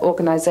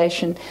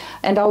organisation.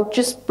 And I'll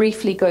just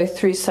briefly go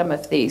through some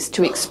of these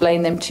to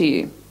explain them to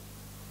you.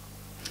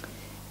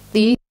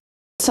 The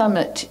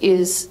Summit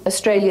is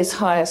Australia's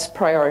highest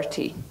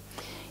priority.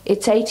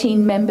 Its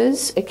 18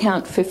 members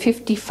account for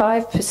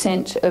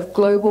 55% of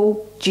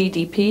global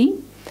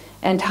GDP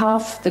and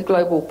half the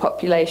global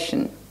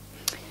population.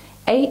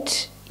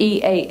 8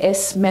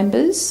 EAS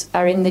members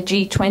are in the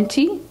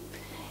G20,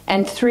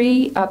 and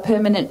 3 are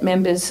permanent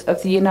members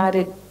of the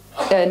United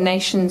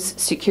Nations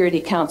Security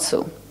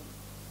Council.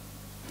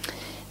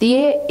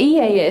 The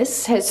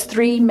EAS has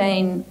 3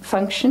 main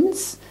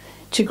functions: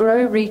 to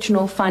grow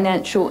regional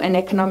financial and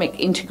economic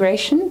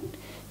integration,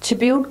 to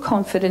build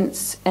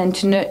confidence and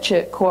to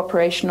nurture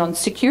cooperation on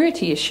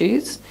security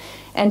issues,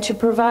 and to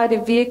provide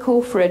a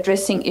vehicle for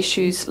addressing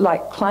issues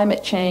like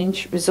climate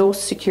change,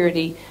 resource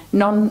security,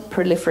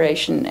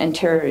 non-proliferation and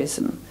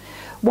terrorism.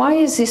 Why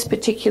is this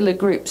particular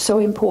group so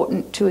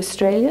important to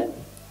Australia?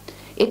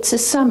 It's a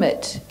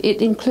summit.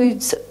 It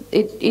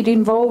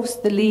involves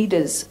the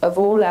leaders of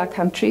all our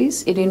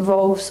countries. It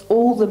involves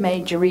all the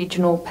major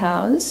regional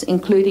powers,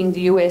 including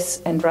the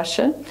US and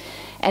Russia.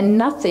 And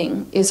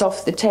nothing is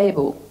off the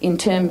table in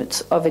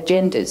terms of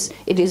agendas.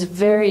 It is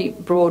very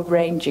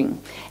broad-ranging.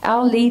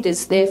 Our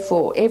leaders,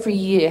 therefore, every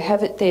year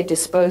have at their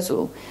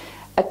disposal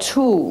a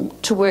tool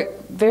to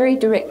work very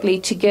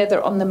directly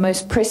together on the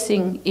most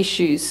pressing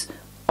issues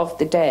of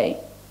the day.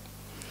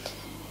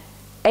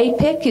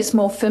 APEC is a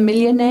more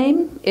familiar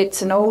name.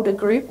 It's an older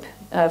group.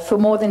 For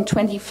more than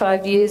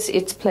 25 years,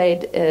 it's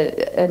played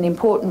an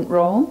important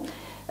role.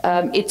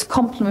 It's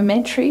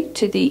complementary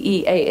to the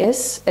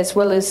EAS as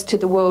well as to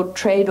the World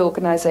Trade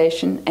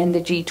Organization and the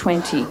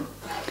G20.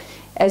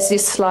 As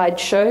this slide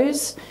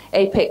shows,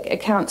 APEC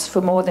accounts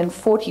for more than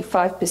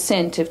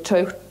 45% of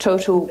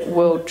total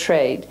world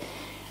trade.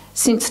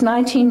 Since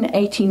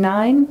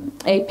 1989,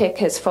 APEC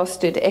has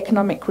fostered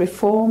economic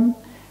reform,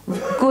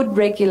 good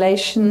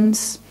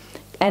regulations,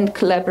 and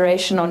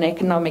collaboration on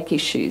economic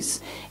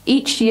issues.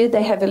 Each year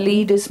they have a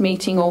leaders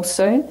meeting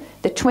also.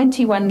 The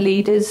 21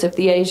 leaders of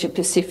the Asia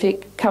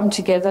Pacific come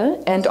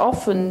together, and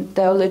often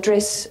they'll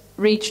address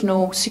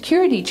regional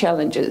security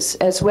challenges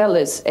as well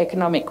as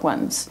economic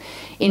ones.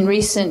 In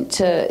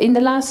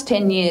the last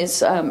 10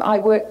 years, I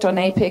worked on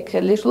APEC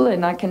a little,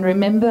 and I can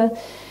remember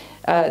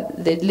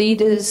the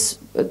leaders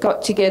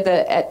got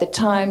together at the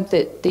time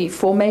that the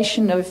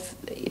formation of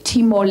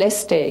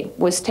Timor-Leste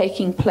was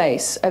taking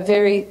place, a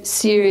very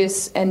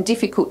serious and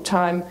difficult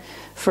time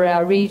for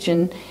our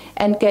region,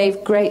 and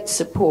gave great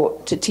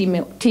support to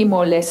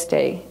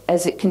Timor-Leste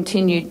as it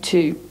continued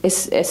to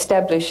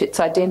establish its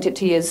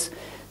identity as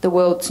the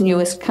world's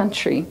newest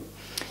country.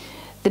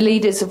 The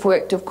leaders have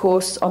worked, of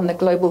course, on the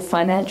global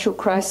financial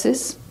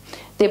crisis.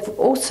 They've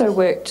also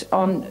worked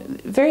on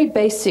very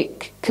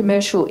basic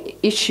commercial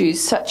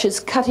issues such as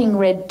cutting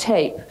red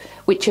tape,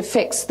 which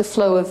affects the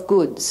flow of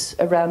goods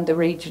around the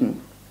region.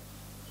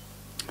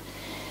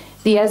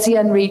 The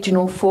ASEAN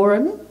Regional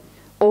Forum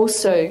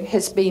also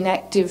has been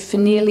active for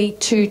nearly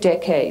 2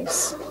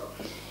 decades.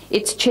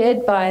 It's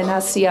chaired by an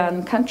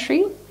ASEAN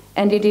country,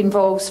 and it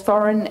involves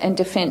foreign and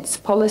defence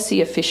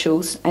policy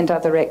officials and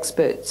other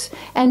experts.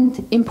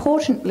 And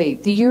importantly,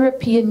 the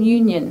European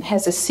Union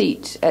has a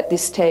seat at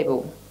this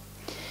table.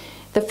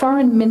 The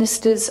foreign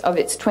ministers of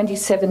its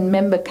 27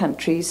 member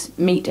countries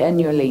meet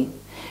annually.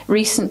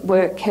 Recent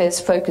work has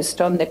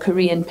focused on the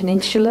Korean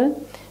Peninsula,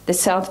 the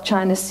South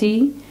China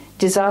Sea,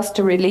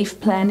 disaster relief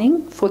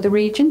planning for the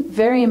region.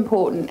 Very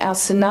important, our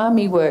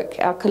tsunami work,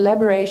 our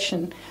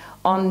collaboration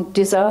on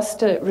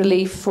disaster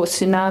relief for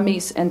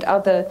tsunamis and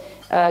other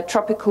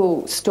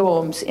tropical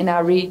storms in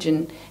our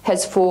region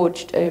has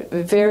forged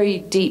very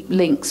deep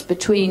links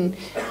between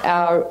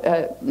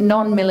our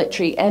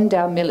non-military and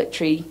our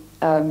military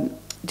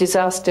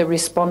disaster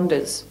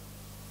responders.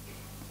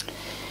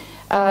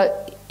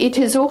 It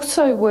has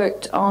also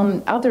worked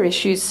on other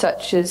issues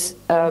such as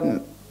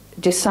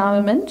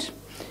disarmament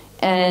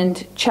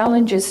and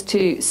challenges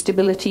to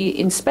stability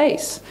in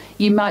space.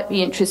 You might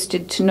be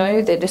interested to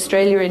know that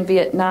Australia and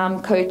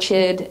Vietnam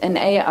co-chaired an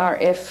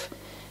ARF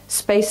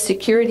space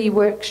security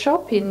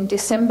workshop in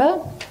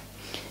December,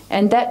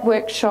 and that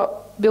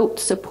workshop built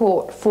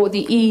support for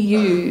the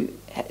EU,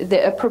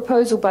 a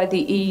proposal by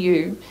the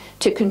EU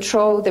to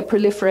control the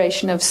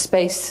proliferation of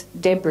space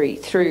debris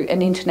through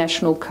an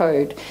international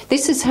code.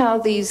 This is how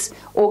these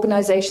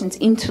organisations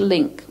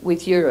interlink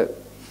with Europe.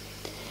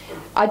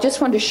 I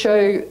just want to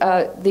show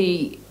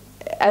the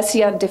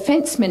ASEAN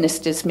Defence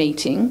Ministers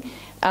meeting.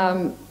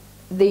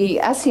 The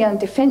ASEAN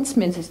Defence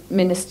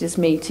Ministers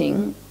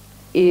meeting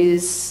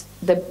is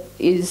the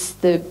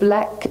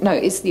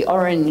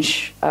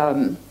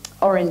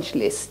orange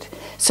list.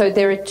 So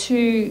there are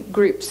 2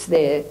 groups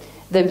there.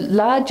 The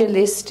larger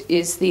list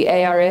is the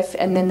ARF,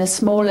 and then the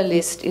smaller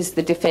list is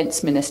the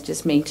Defence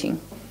Ministers meeting.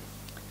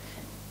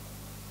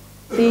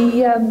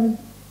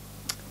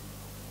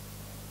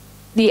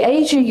 The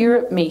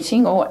Asia-Europe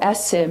meeting, or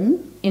ASEM,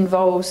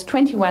 involves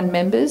 21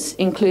 members,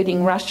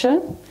 including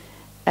Russia,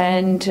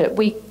 and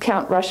we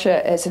count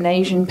Russia as an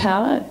Asian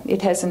power.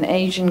 It has an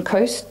Asian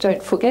coast,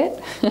 don't forget.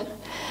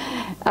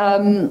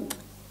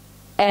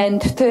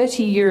 And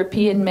 30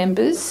 European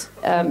members,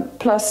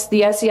 plus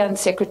the ASEAN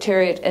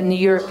Secretariat and the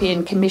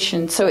European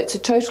Commission, so it's a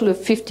total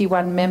of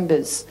 51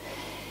 members.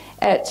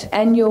 At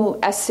annual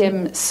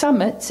ASEM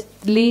summits,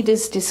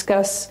 leaders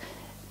discuss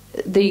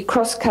the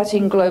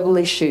cross-cutting global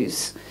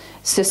issues: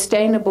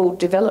 sustainable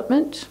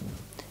development,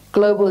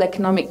 global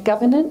economic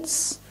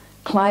governance,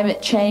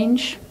 climate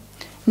change,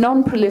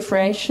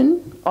 non-proliferation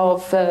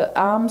of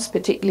arms,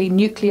 particularly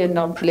nuclear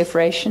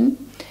non-proliferation,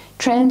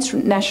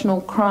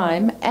 transnational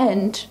crime,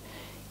 and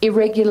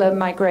irregular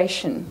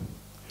migration.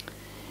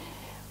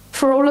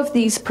 For all of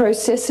these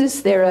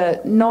processes, there are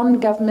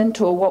non-government,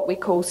 or what we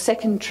call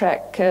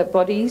second-track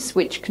bodies,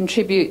 which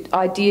contribute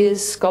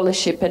ideas,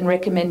 scholarship and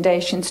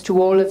recommendations to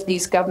all of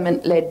these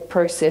government-led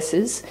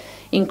processes,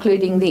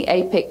 including the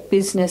APEC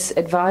Business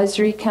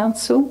Advisory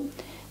Council,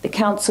 the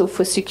Council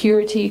for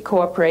Security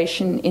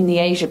Cooperation in the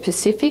Asia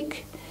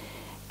Pacific,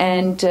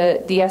 and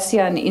the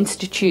ASEAN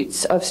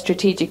Institutes of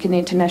Strategic and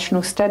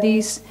International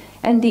Studies,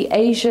 and the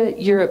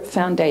Asia-Europe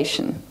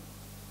Foundation.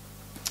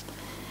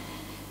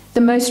 The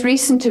most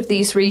recent of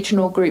these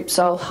regional groups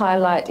I'll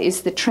highlight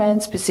is the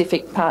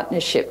Trans-Pacific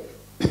Partnership,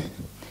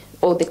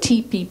 or the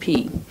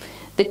TPP.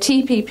 The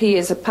TPP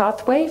is a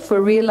pathway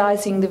for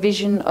realising the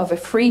vision of a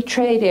free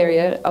trade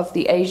area of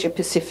the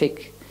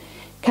Asia-Pacific.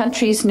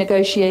 Countries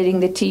negotiating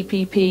the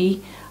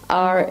TPP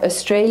are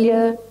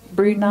Australia,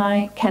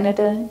 Brunei,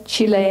 Canada,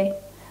 Chile,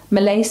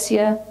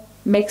 Malaysia,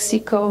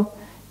 Mexico,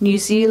 New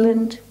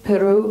Zealand,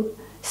 Peru,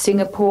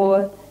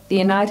 Singapore, the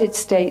United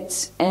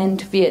States,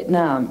 and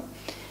Vietnam.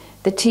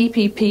 The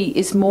TPP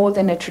is more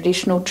than a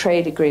traditional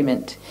trade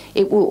agreement.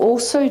 It will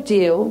also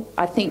deal,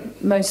 I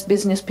think most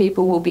business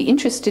people will be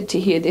interested to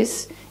hear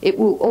this, it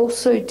will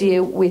also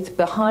deal with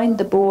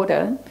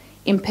behind-the-border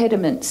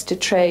impediments to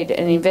trade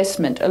and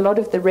investment, a lot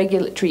of the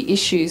regulatory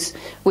issues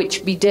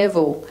which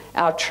bedevil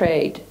our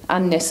trade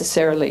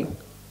unnecessarily.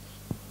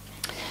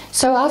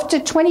 So after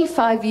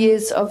 25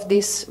 years of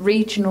this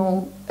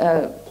regional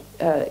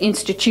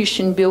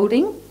institution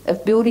building,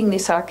 of building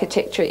this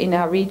architecture in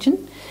our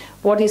region,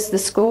 what is the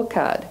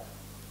scorecard?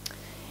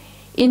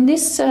 In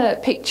this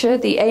picture,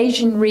 the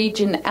Asian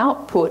region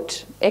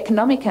output,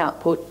 economic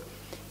output,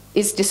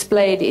 is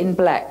displayed in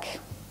black.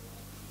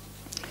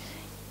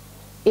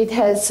 It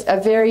has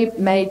a very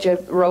major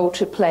role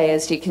to play,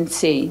 as you can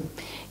see.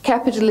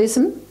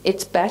 Capitalism,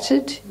 it's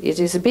battered. It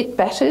is a bit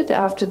battered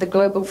after the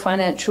global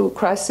financial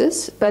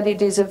crisis, but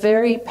it is a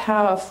very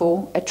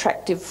powerful,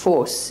 attractive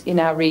force in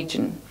our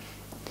region.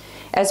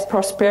 As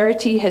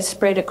prosperity has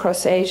spread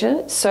across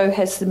Asia, so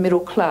has the middle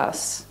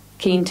class,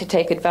 keen to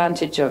take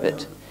advantage of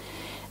it.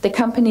 The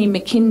company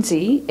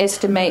McKinsey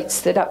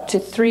estimates that up to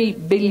 3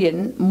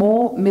 billion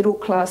more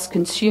middle-class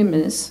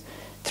consumers,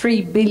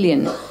 3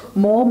 billion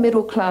more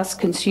middle-class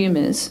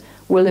consumers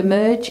will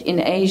emerge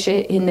in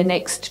Asia in the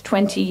next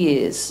 20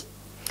 years.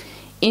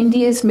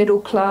 India's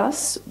middle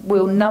class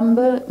will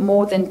number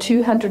more than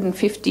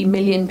 250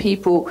 million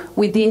people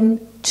within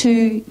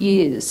 2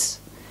 years.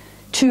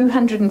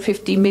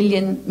 250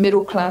 million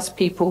middle-class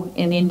people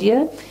in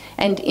India,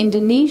 and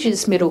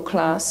Indonesia's middle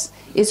class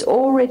is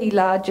already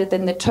larger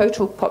than the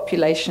total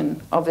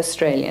population of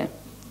Australia.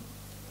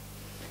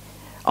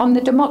 On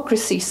the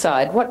democracy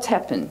side, what's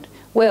happened?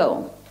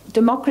 Well,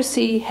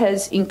 democracy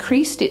has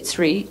increased its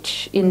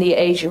reach in the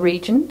Asia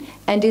region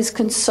and is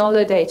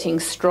consolidating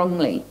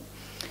strongly.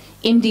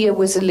 India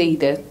was a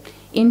leader.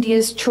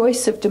 India's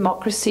choice of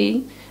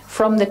democracy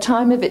from the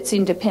time of its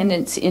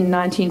independence in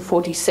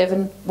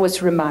 1947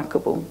 was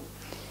remarkable.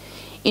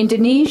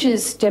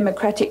 Indonesia's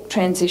democratic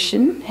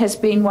transition has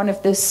been one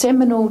of the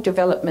seminal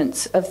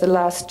developments of the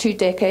last 2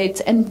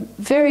 decades and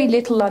very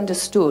little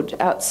understood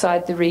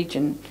outside the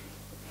region.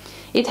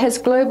 It has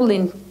global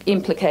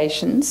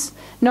implications,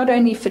 not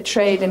only for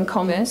trade and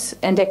commerce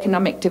and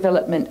economic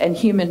development and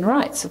human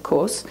rights, of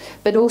course,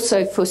 but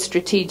also for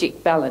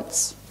strategic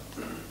balance.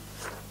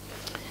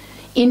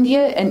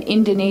 India and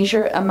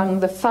Indonesia are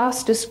among the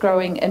fastest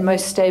growing and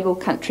most stable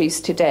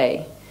countries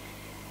today.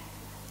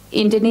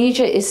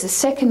 Indonesia is the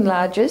second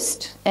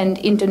largest, and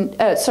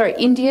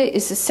India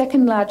is the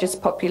second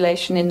largest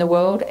population in the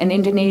world, and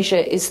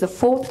Indonesia is the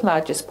 4th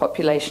largest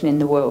population in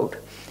the world.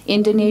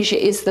 Indonesia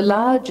is the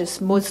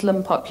largest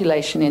Muslim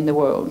population in the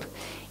world.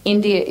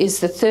 India is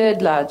the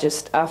 3rd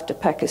largest after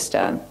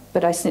Pakistan,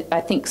 but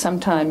I think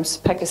sometimes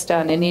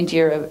Pakistan and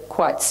India are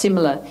quite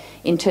similar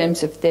in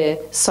terms of their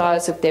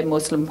size of their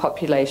Muslim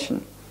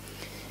population.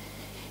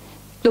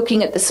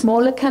 Looking at the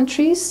smaller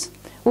countries,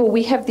 well,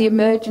 we have the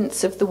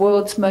emergence of the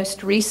world's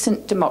most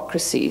recent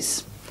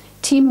democracies.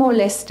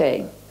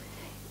 Timor-Leste,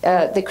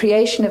 the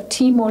creation of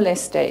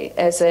Timor-Leste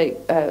as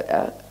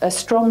a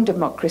strong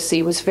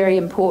democracy was very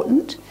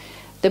important.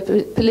 The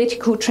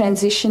political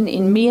transition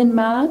in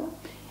Myanmar,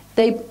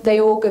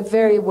 they augur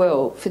very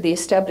well for the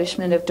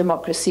establishment of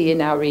democracy in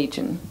our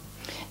region.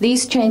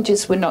 These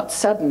changes were not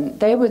sudden.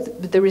 They were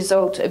the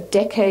result of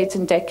decades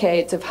and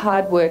decades of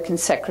hard work and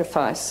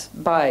sacrifice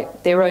by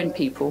their own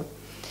people.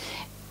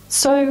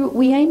 So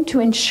we aim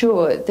to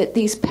ensure that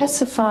these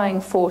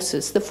pacifying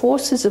forces, the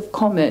forces of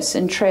commerce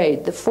and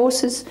trade, the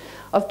forces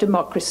of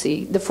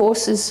democracy, the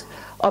forces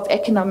of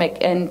economic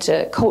and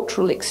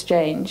cultural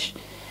exchange,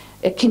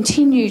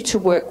 continue to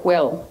work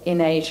well in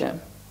Asia.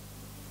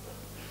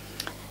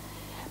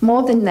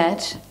 More than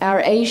that, our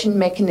Asian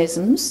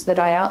mechanisms that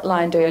I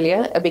outlined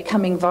earlier are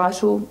becoming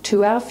vital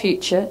to our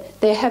future.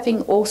 They're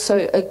having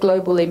also a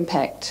global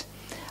impact.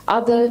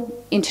 Other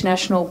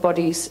international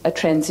bodies are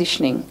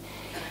transitioning.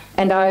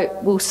 And I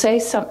will say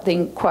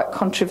something quite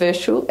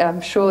controversial.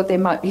 I'm sure there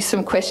might be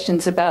some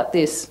questions about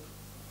this.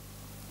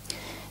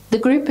 The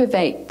Group of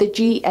 8, the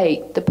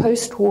G8, the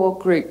post-war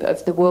group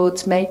of the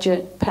world's major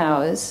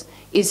powers,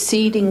 is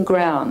ceding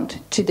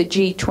ground to the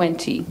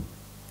G20.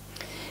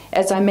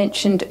 As I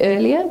mentioned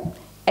earlier,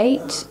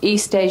 8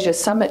 East Asia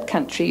Summit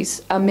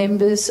countries are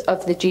members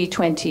of the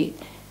G20,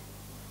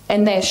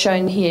 and they're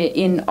shown here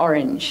in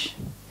orange.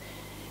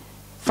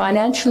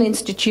 Financial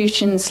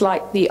institutions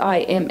like the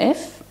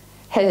IMF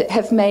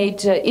have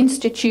made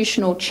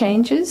institutional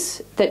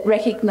changes that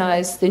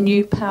recognise the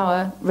new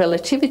power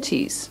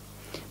relativities.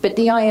 But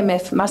the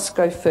IMF must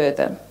go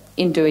further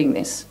in doing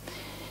this.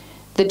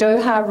 The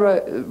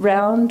Doha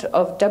round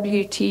of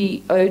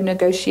WTO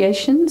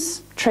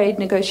negotiations, trade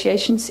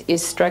negotiations,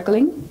 is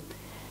struggling.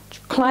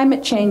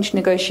 Climate change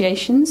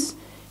negotiations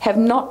have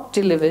not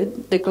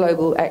delivered the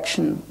global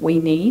action we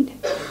need.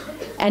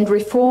 And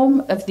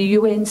reform of the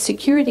UN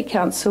Security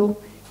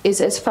Council is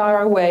as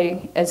far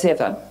away as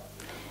ever.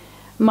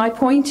 My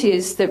point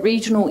is that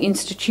regional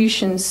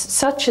institutions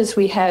such as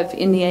we have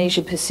in the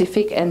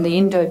Asia-Pacific and the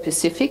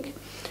Indo-Pacific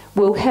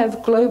will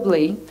have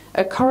globally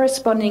a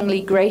correspondingly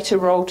greater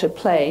role to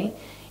play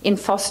in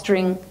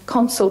fostering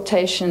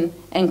consultation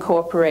and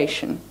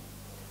cooperation.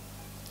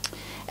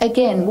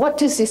 Again, what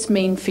does this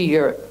mean for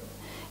Europe?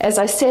 As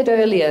I said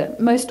earlier,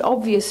 most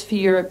obvious for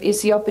Europe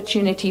is the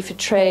opportunity for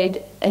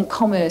trade and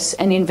commerce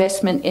and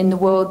investment in the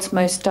world's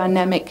most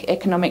dynamic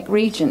economic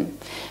region.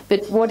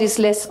 But what is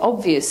less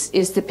obvious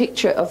is the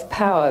picture of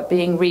power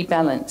being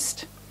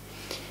rebalanced.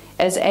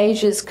 As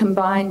Asia's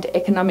combined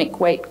economic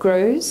weight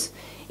grows,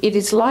 it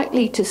is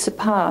likely to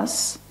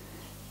surpass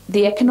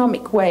the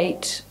economic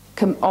weight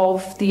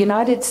of the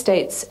United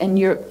States and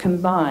Europe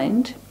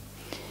combined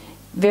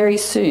very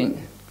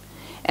soon.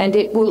 And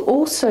it will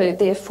also,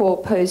 therefore,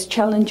 pose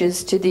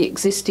challenges to the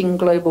existing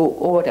global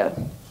order.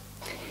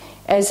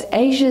 As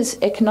Asia's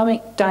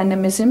economic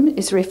dynamism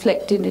is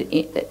reflected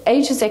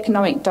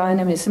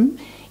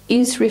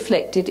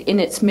in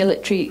its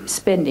military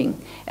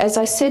spending. As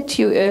I said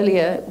to you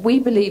earlier, we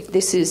believe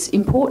this is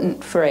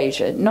important for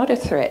Asia, not a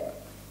threat.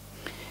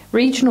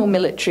 Regional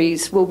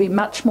militaries will be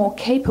much more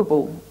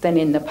capable than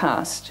in the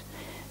past.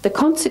 The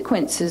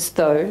consequences,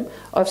 though,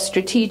 of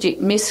strategic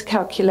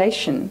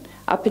miscalculation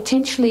are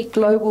potentially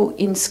global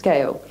in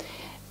scale.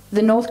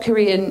 The North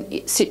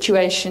Korean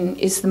situation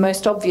is the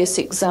most obvious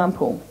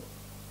example,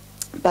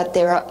 but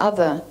there are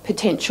other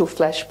potential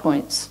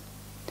flashpoints.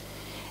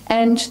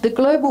 And the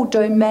global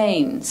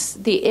domains,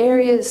 the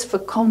areas for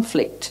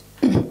conflict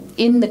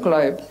in the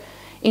globe,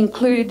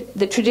 include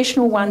the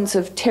traditional ones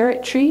of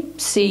territory,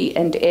 sea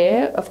and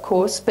air, of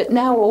course, but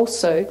now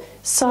also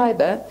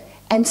cyber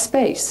and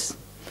space.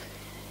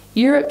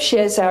 Europe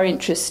shares our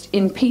interest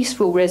in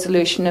peaceful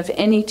resolution of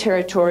any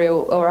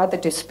territorial or other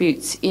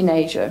disputes in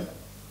Asia.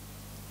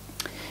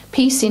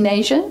 Peace in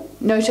Asia,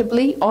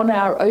 notably on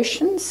our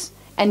oceans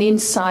and in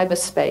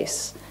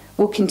cyberspace,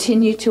 will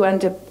continue to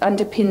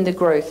underpin the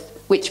growth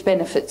which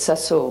benefits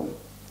us all.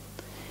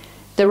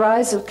 The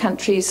rise of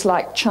countries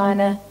like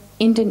China,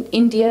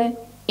 India,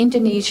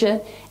 Indonesia,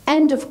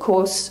 and of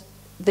course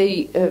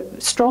the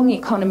strong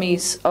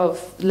economies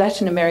of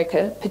Latin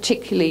America,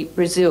 particularly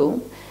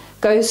Brazil,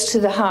 goes to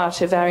the heart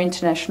of our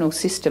international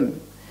system.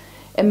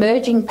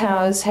 Emerging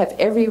powers have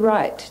every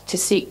right to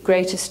seek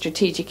greater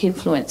strategic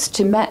influence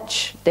to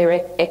match their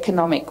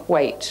economic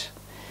weight.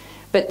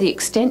 But the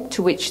extent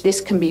to which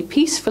this can be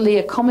peacefully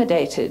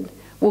accommodated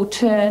will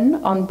turn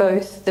on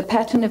both the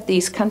pattern of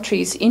these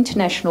countries'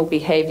 international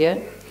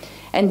behaviour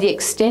and the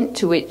extent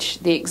to which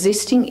the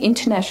existing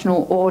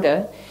international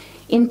order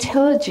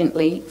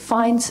intelligently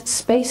finds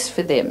space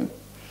for them.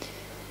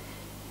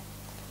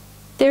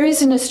 There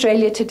is in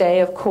Australia today,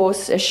 of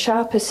course, a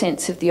sharper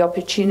sense of the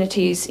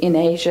opportunities in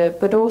Asia,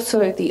 but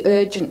also the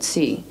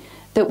urgency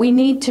that we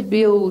need to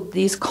build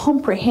these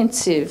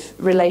comprehensive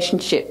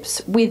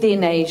relationships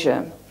within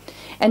Asia,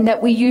 and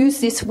that we use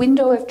this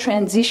window of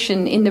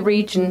transition in the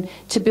region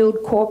to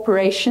build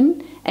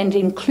cooperation and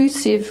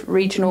inclusive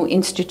regional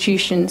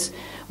institutions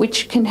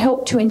which can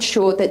help to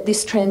ensure that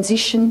this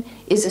transition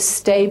is a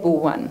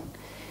stable one.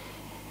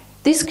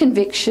 This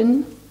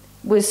conviction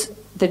was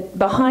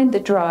behind the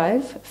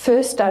drive,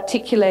 first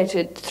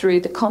articulated through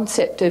the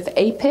concept of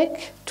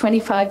APEC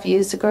 25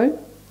 years ago,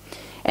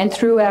 and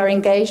through our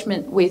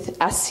engagement with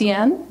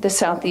ASEAN, the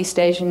Southeast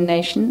Asian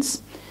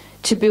nations,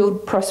 to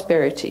build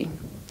prosperity.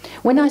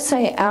 When I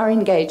say our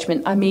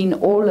engagement, I mean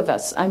all of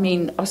us. I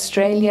mean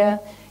Australia,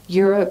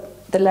 Europe,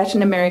 the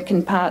Latin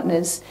American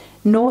partners,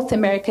 North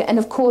America, and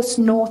of course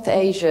North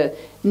Asia.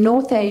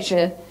 North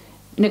Asia,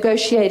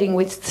 negotiating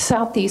with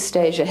Southeast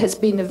Asia, has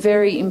been a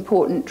very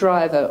important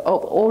driver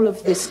of all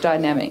of this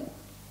dynamic.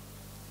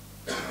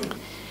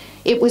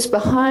 It was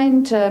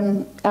behind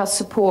our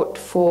support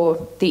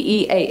for the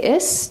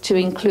EAS to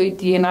include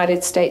the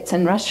United States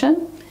and Russia,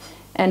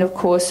 and of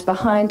course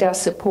behind our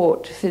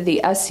support for the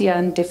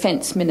ASEAN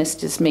Defence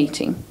Ministers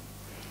meeting.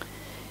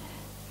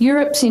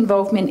 Europe's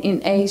involvement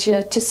in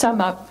Asia, to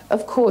sum up,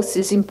 of course,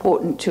 is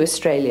important to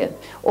Australia.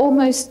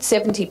 Almost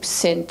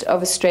 70%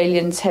 of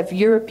Australians have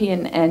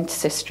European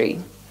ancestry.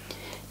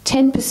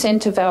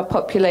 10% of our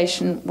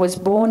population was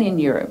born in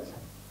Europe.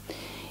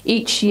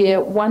 Each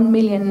year, 1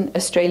 million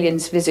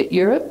Australians visit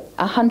Europe,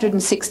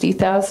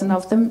 160,000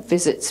 of them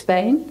visit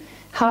Spain.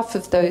 Half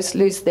of those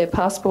lose their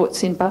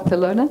passports in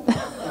Barcelona.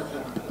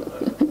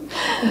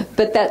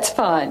 But that's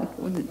fine.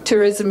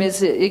 Tourism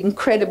is an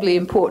incredibly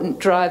important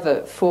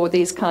driver for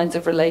these kinds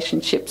of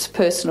relationships,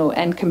 personal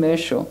and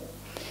commercial.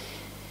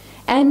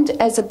 And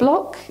as a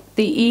bloc,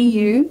 the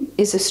EU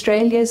is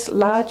Australia's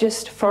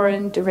largest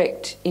foreign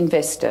direct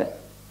investor.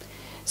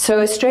 So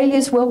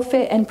Australia's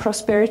welfare and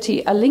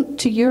prosperity are linked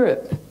to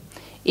Europe,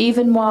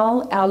 even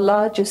while our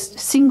largest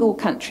single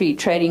country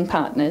trading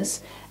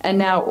partners are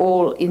now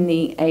all in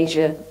the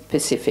Asia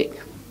Pacific.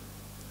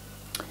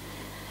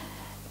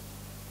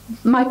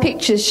 My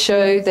pictures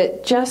show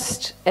that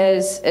just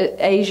as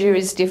Asia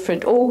is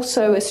different,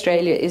 also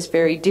Australia is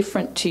very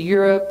different to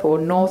Europe or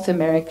North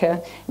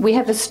America. We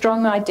have a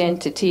strong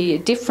identity, a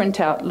different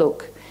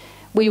outlook.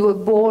 We were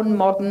born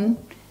modern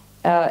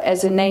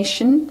as a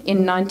nation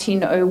in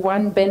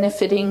 1901,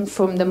 benefiting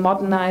from the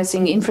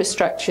modernising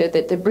infrastructure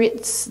that the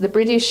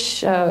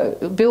British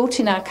built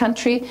in our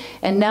country,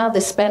 and now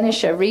the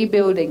Spanish are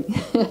rebuilding.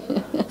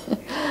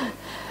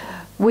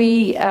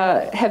 We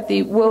have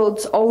the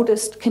world's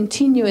oldest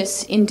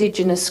continuous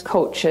indigenous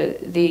culture,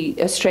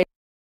 the Australian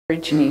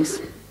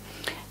Aborigines,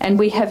 and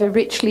we have a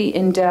richly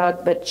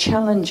endowed but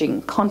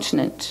challenging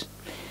continent.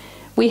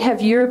 We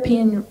have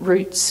European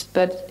roots,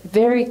 but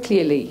very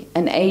clearly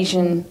an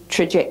Asian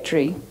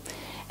trajectory,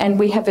 and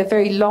we have a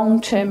very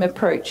long-term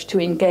approach to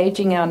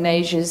engaging our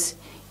neighbours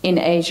in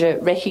Asia,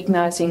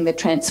 recognising the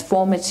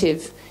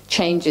transformative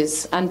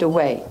changes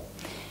underway.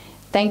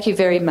 Thank you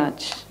very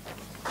much.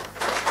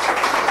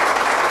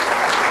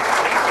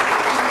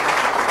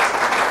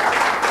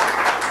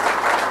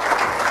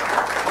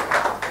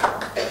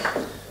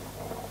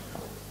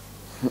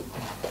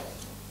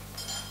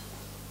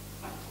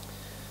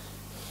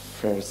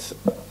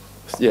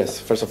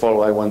 First of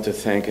all, I want to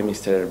thank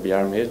Mr.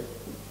 Bjarmir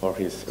for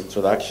his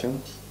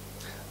introduction,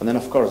 and then,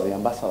 of course, the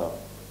ambassador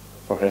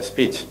for her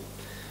speech.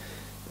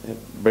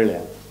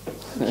 Brilliant,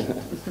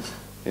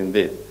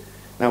 indeed.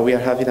 Now we are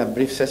having a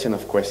brief session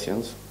of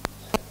questions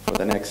for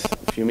the next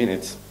few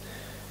minutes.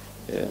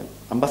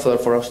 Ambassador,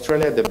 for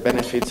Australia, the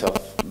benefits of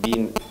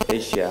being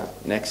Asia's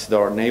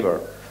next-door neighbor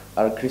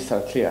are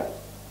crystal clear,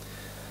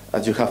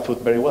 as you have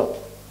put very well.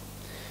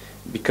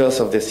 Because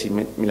of the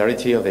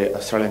similarity of the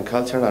Australian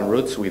culture and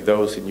roots with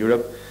those in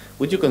Europe,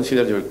 would you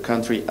consider your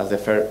country as the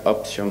fair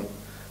option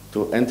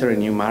to enter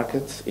new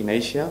markets in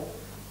Asia,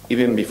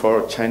 even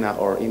before China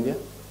or India?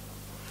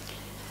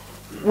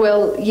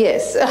 Well,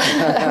 yes.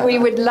 We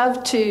would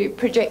love to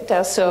project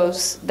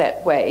ourselves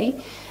that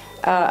way.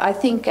 I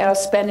think our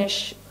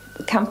Spanish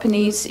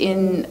companies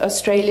in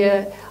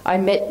Australia, I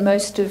met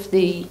most of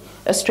the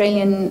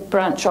Australian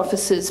branch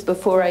officers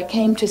before I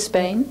came to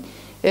Spain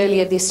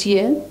earlier this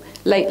year,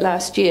 late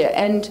last year,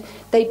 and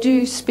they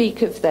do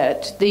speak of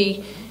that.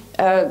 The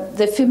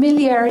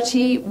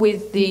familiarity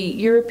with the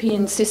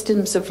European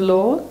systems of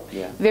law,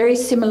 very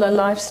similar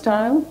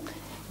lifestyle,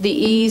 the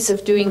ease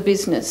of doing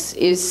business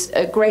is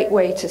a great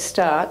way to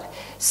start.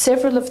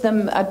 Several of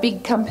them are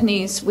big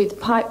companies with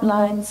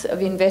pipelines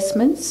of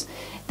investments.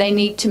 They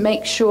need to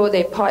make sure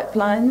their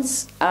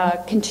pipelines are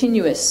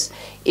continuous.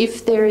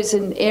 If there is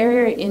an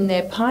area in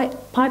their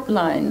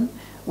pipeline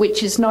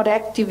which is not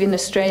active in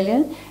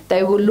Australia,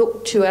 they will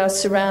look to our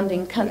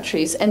surrounding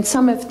countries, and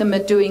some of them are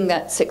doing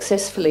that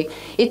successfully.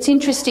 It's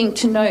interesting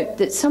to note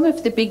that some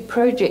of the big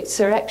projects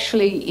are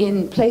actually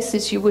in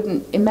places you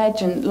wouldn't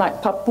imagine,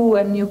 like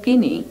Papua New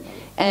Guinea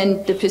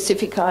and the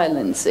Pacific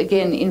Islands,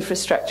 again,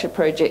 infrastructure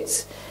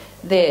projects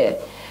there.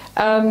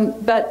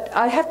 But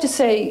I have to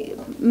say,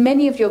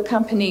 many of your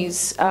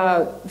companies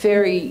are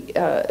very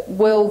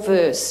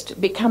well-versed,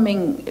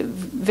 becoming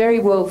very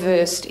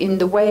well-versed in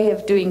the way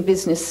of doing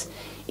business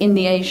in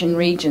the Asian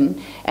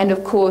region. And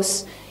of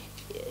course,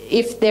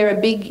 if there are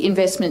big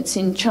investments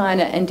in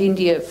China and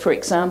India, for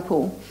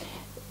example,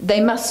 they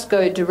must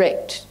go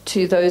direct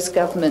to those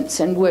governments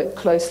and work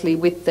closely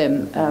with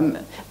them.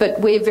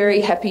 But we're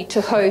very happy to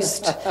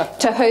host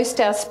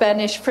our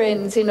Spanish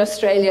friends in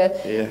Australia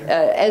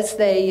as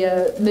they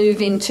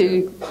move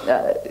into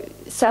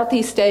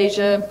Southeast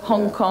Asia,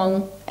 Hong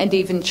Kong, and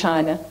even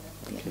China.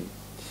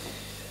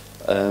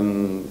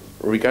 Okay.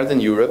 Regarding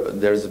Europe,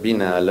 there's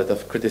been a lot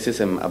of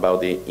criticism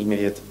about the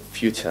immediate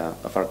future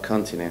of our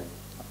continent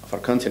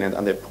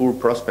and the poor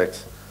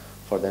prospects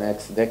for the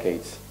next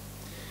decades.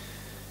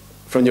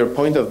 From your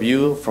point of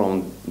view,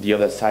 from the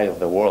other side of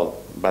the world,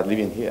 but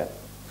living here,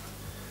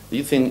 do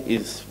you think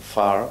it's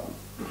fair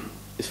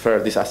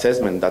this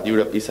assessment that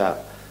Europe is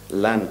a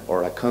land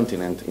or a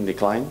continent in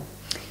decline?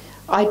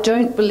 I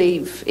don't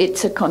believe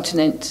it's a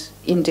continent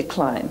in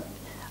decline.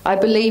 I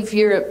believe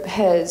Europe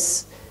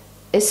has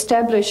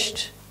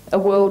established a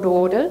world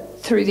order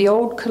through the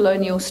old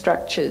colonial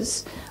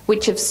structures,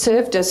 which have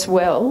served us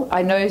well.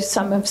 I know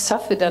some have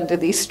suffered under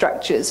these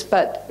structures,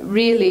 but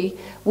really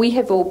we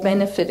have all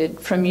benefited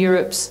from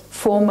Europe's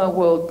former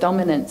world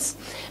dominance.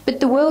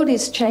 But the world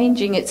is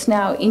changing, it's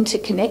now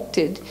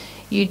interconnected.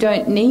 You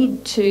don't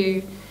need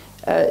to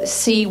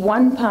see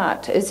one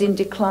part as in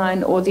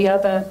decline or the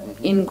other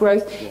in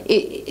growth.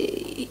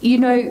 You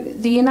know,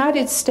 the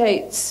United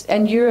States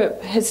and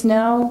Europe has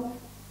now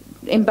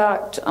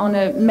embarked on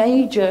a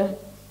major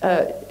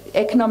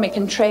economic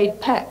and trade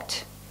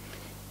pact.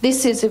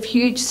 This is of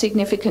huge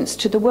significance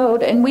to the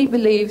world, and we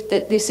believe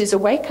that this is a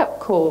wake-up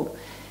call.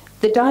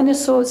 The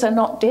dinosaurs are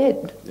not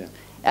dead.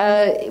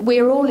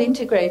 We're all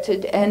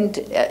integrated, and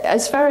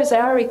as far as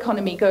our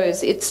economy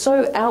goes, it's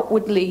so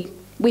outwardly,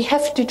 we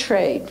have to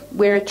trade.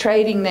 We're a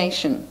trading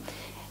nation,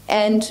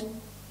 and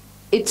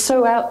it's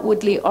so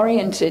outwardly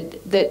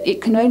oriented that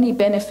it can only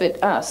benefit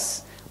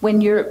us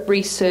when Europe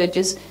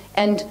resurges.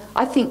 And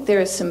I think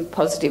there are some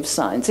positive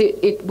signs.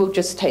 It will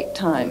just take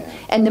time.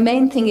 And the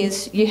main thing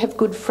is you have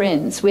good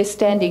friends. We're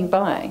standing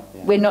by.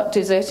 We're not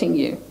deserting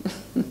you.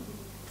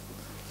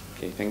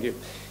 Okay, thank you.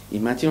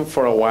 Imagine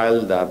for a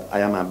while that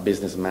I am a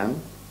businessman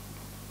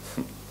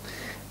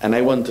and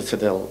I want to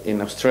settle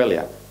in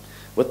Australia.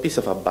 What piece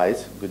of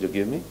advice would you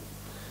give me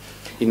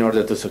in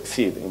order to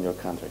succeed in your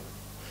country?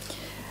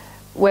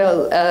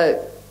 Well,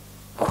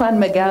 Juan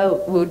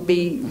Miguel would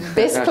be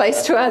best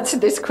placed to answer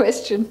this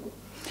question.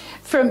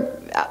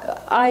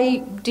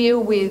 I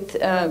deal with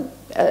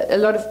a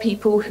lot of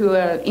people who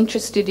are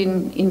interested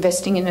in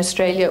investing in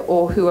Australia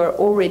or who are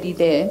already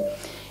there.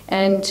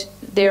 And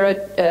there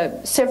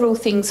are several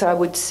things I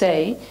would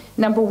say.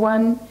 Number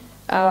one,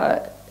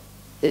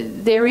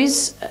 there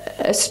is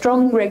a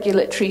strong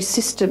regulatory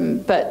system,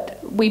 but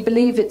we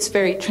believe it's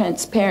very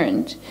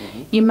transparent.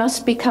 You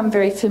must become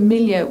very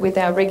familiar with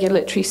our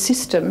regulatory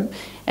system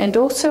and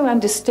also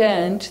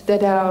understand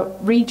that our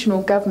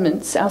regional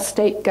governments, our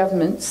state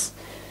governments,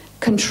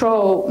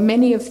 control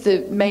many of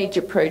the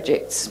major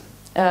projects.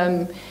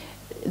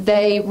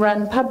 They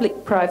run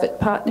public-private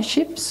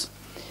partnerships.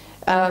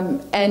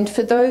 And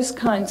for those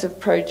kinds of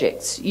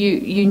projects,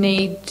 you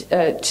need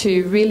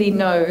to really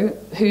know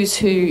who's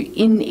who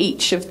in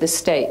each of the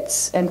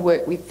states and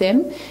work with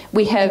them.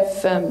 We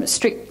have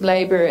strict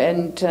labour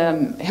and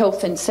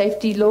health and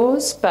safety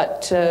laws,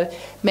 but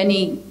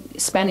many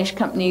Spanish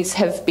companies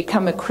have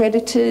become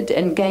accredited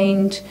and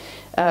gained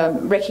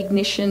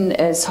recognition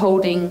as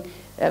holding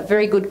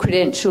very good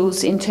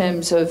credentials in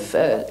terms of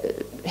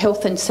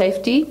health and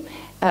safety.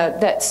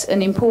 That's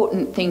an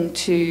important thing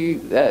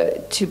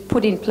to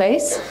put in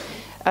place.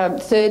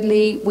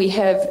 Thirdly, we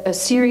have a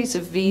series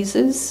of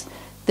visas.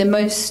 The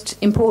most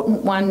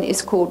important one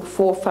is called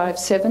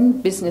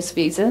 457 business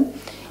visa.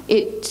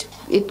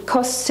 It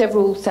costs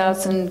several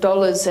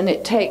 $1,000s and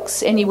it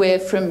takes anywhere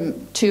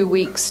from 2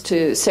 weeks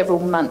to several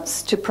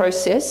months to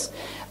process.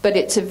 But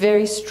it's a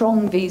very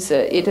strong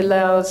visa. It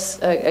allows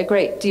a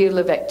great deal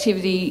of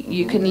activity.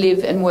 You can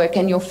live and work,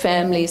 and your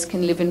families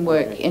can live and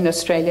work in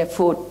Australia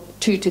for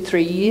 2 to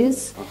 3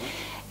 years.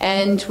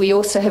 And we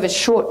also have a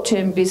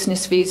short-term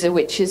business visa,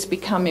 which has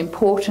become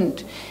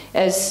important,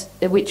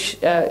 which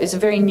is a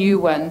very new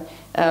one.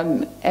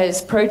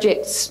 As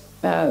projects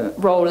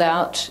roll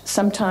out,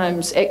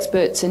 sometimes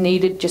experts are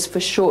needed just for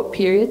short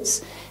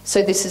periods.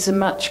 So this is a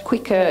much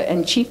quicker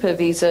and cheaper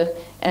visa,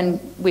 and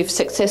we've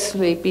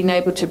successfully been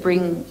able to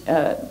bring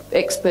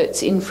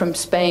experts in from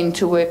Spain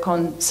to work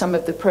on some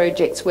of the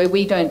projects where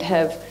we don't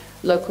have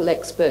local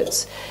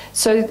experts.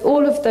 So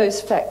all of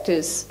those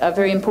factors are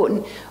very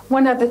important.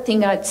 One other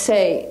thing I'd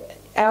say,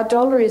 our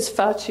dollar is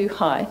far too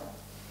high.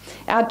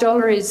 Our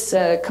dollar is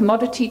a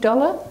commodity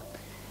dollar.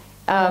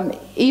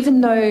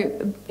 Even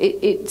though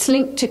it's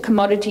linked to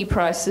commodity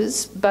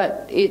prices,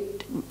 but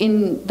it,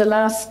 in the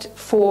last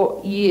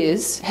 4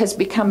 years, has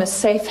become a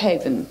safe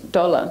haven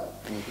dollar.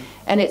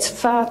 And it's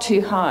far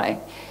too high.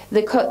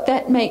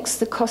 That makes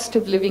the cost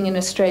of living in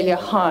Australia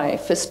high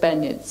for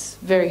Spaniards,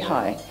 very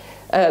high.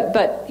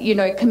 But, you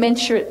know,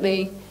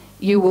 commensurately,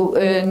 you will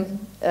earn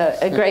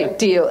a great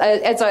deal.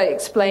 As I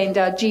explained,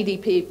 our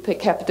GDP per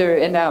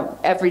capita and our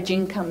average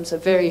incomes are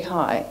very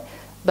high.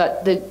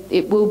 But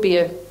it will be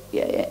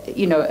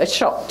a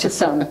shock to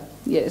some,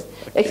 yes,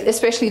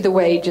 especially the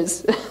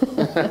wages.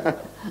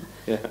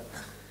 Yeah.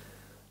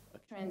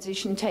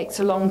 Transition takes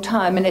a long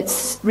time, and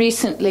it's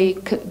recently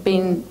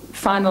been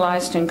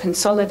finalised and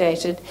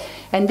consolidated.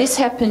 And this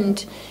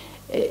happened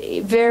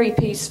very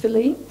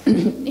peacefully,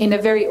 in a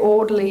very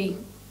orderly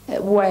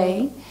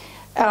way.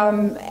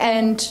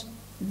 And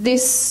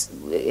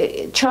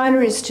China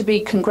is to be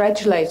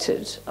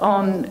congratulated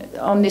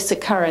on this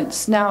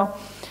occurrence. Now,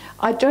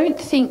 I don't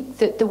think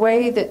that the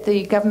way that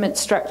the government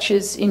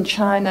structures in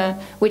China,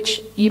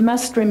 which you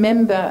must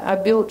remember are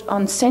built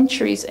on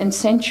centuries and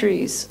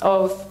centuries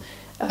of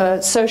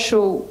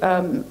social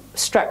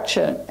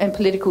structure and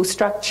political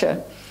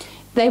structure,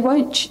 they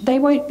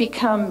won't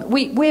become.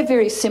 We're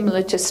very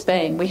similar to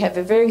Spain. We have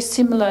a very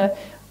similar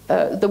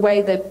the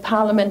way the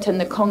Parliament and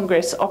the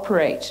Congress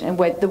operate, and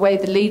the way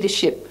the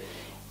leadership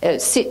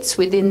sits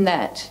within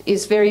that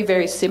is very,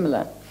 very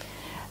similar.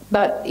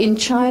 But in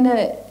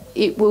China,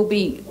 it will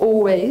be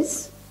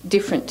always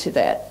different to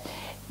that,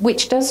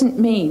 which doesn't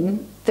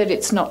mean that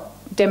it's not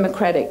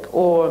democratic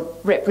or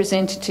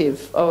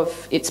representative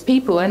of its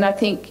people. And I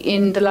think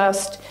in the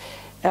last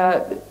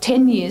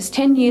 10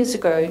 years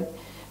ago,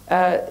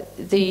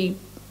 the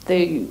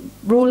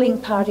ruling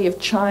party of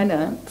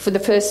China, for the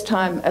first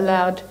time,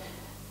 allowed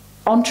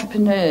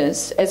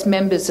entrepreneurs as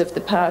members of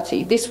the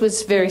party. This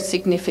was a very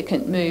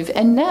significant move.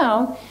 And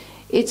now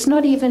it's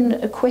not even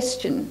a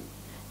question.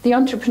 The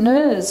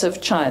entrepreneurs of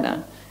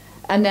China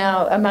are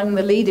now among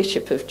the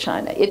leadership of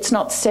China. It's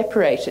not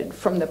separated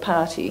from the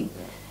party.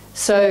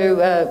 So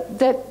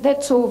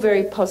that's all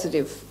very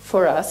positive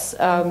for us.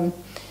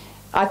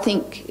 I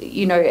think,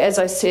 you know, as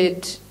I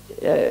said,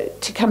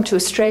 to come to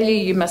Australia,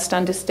 you must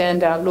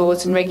understand our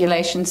laws and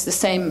regulations. The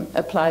same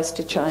applies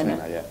to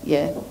China.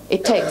 Yeah.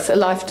 It takes a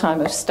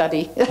lifetime of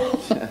study.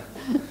 Yeah.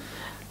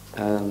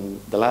 And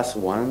the last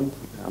one,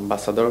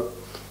 Ambassador,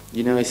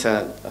 you know, as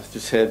you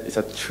said, it's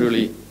a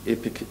truly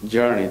epic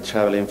journey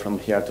traveling from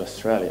here to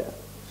Australia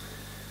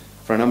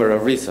for a number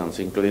of reasons,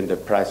 including the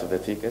price of the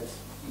tickets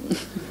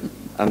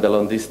and the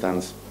long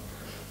distance.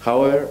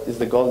 However, it's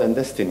the golden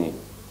destiny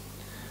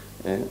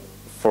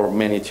for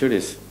many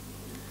tourists.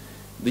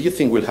 Do you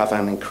think we'll have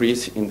an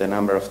increase in the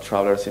number of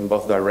travelers in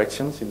both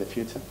directions in the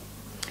future?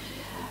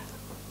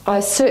 I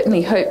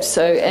certainly hope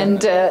so,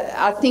 and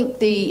I think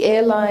the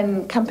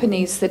airline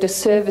companies that are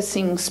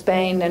servicing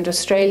Spain and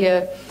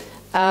Australia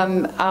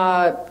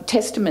are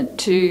testament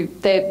to,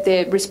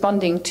 they're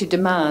responding to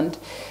demand.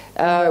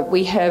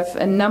 We have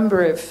a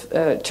number of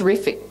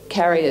terrific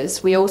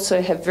carriers. We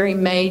also have very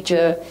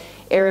major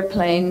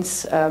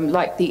aeroplanes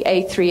like the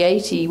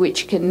A380,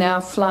 which can now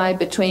fly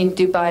between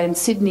Dubai and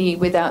Sydney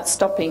without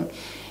stopping.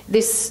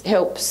 This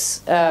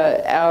helps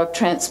our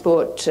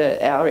transport,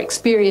 our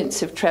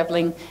experience of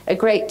travelling a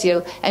great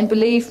deal. And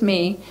believe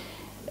me,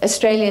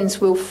 Australians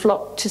will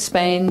flock to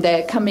Spain.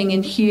 They're coming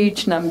in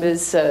huge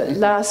numbers.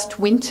 Last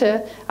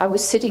winter, I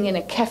was sitting in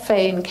a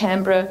cafe in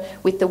Canberra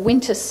with the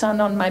winter sun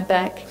on my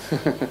back,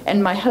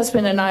 and my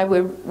husband and I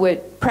were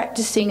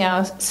practicing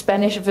our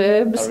Spanish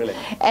verbs. Oh, really?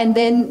 And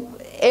then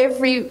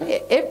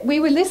we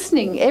were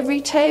listening,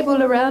 every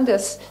table around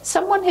us,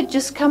 someone had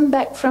just come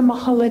back from a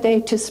holiday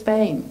to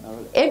Spain. Oh, really?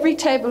 Every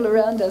table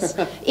around us,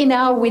 in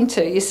our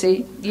winter, you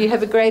see. You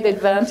have a great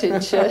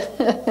advantage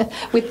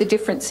with the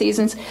different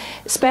seasons.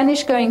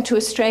 Spanish going to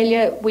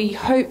Australia, we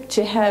hope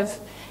to have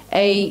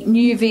a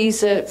new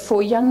visa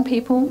for young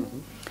people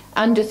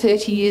under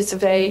 30 years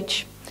of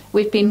age.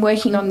 We've been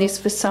working on this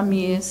for some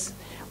years.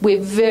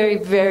 We're very,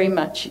 very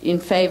much in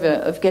favour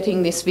of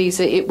getting this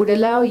visa. It would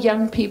allow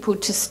young people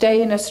to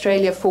stay in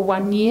Australia for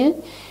 1 year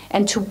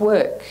and to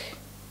work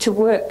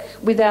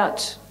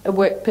without a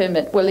work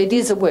permit. Well, it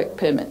is a work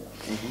permit.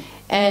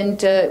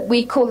 And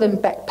we call them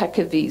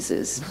backpacker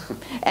visas.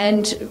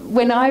 And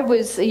when I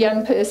was a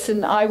young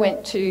person, I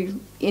went to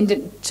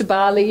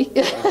Bali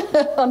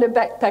on a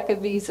backpacker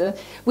visa.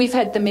 We've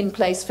had them in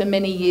place for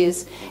many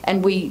years,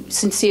 and we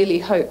sincerely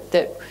hope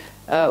that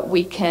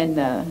we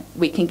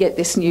can get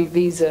this new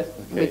visa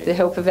with the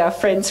help of our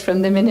friends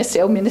from the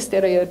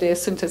Ministerio de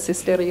Asuntos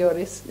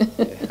Exteriores.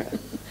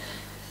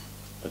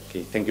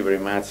 Okay, thank you very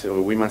much.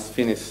 We must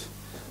finish.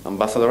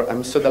 Ambassador,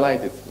 I'm so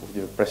delighted with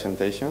your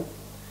presentation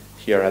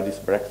here at this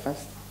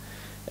breakfast.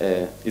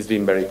 It's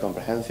been very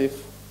comprehensive,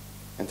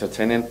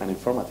 entertaining, and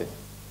informative.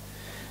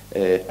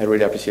 I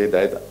really appreciate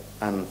that,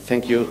 and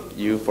thank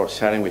you for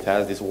sharing with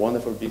us this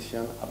wonderful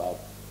vision about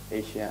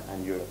Asia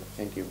and Europe.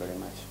 Thank you very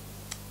much.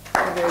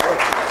 You're very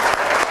welcome.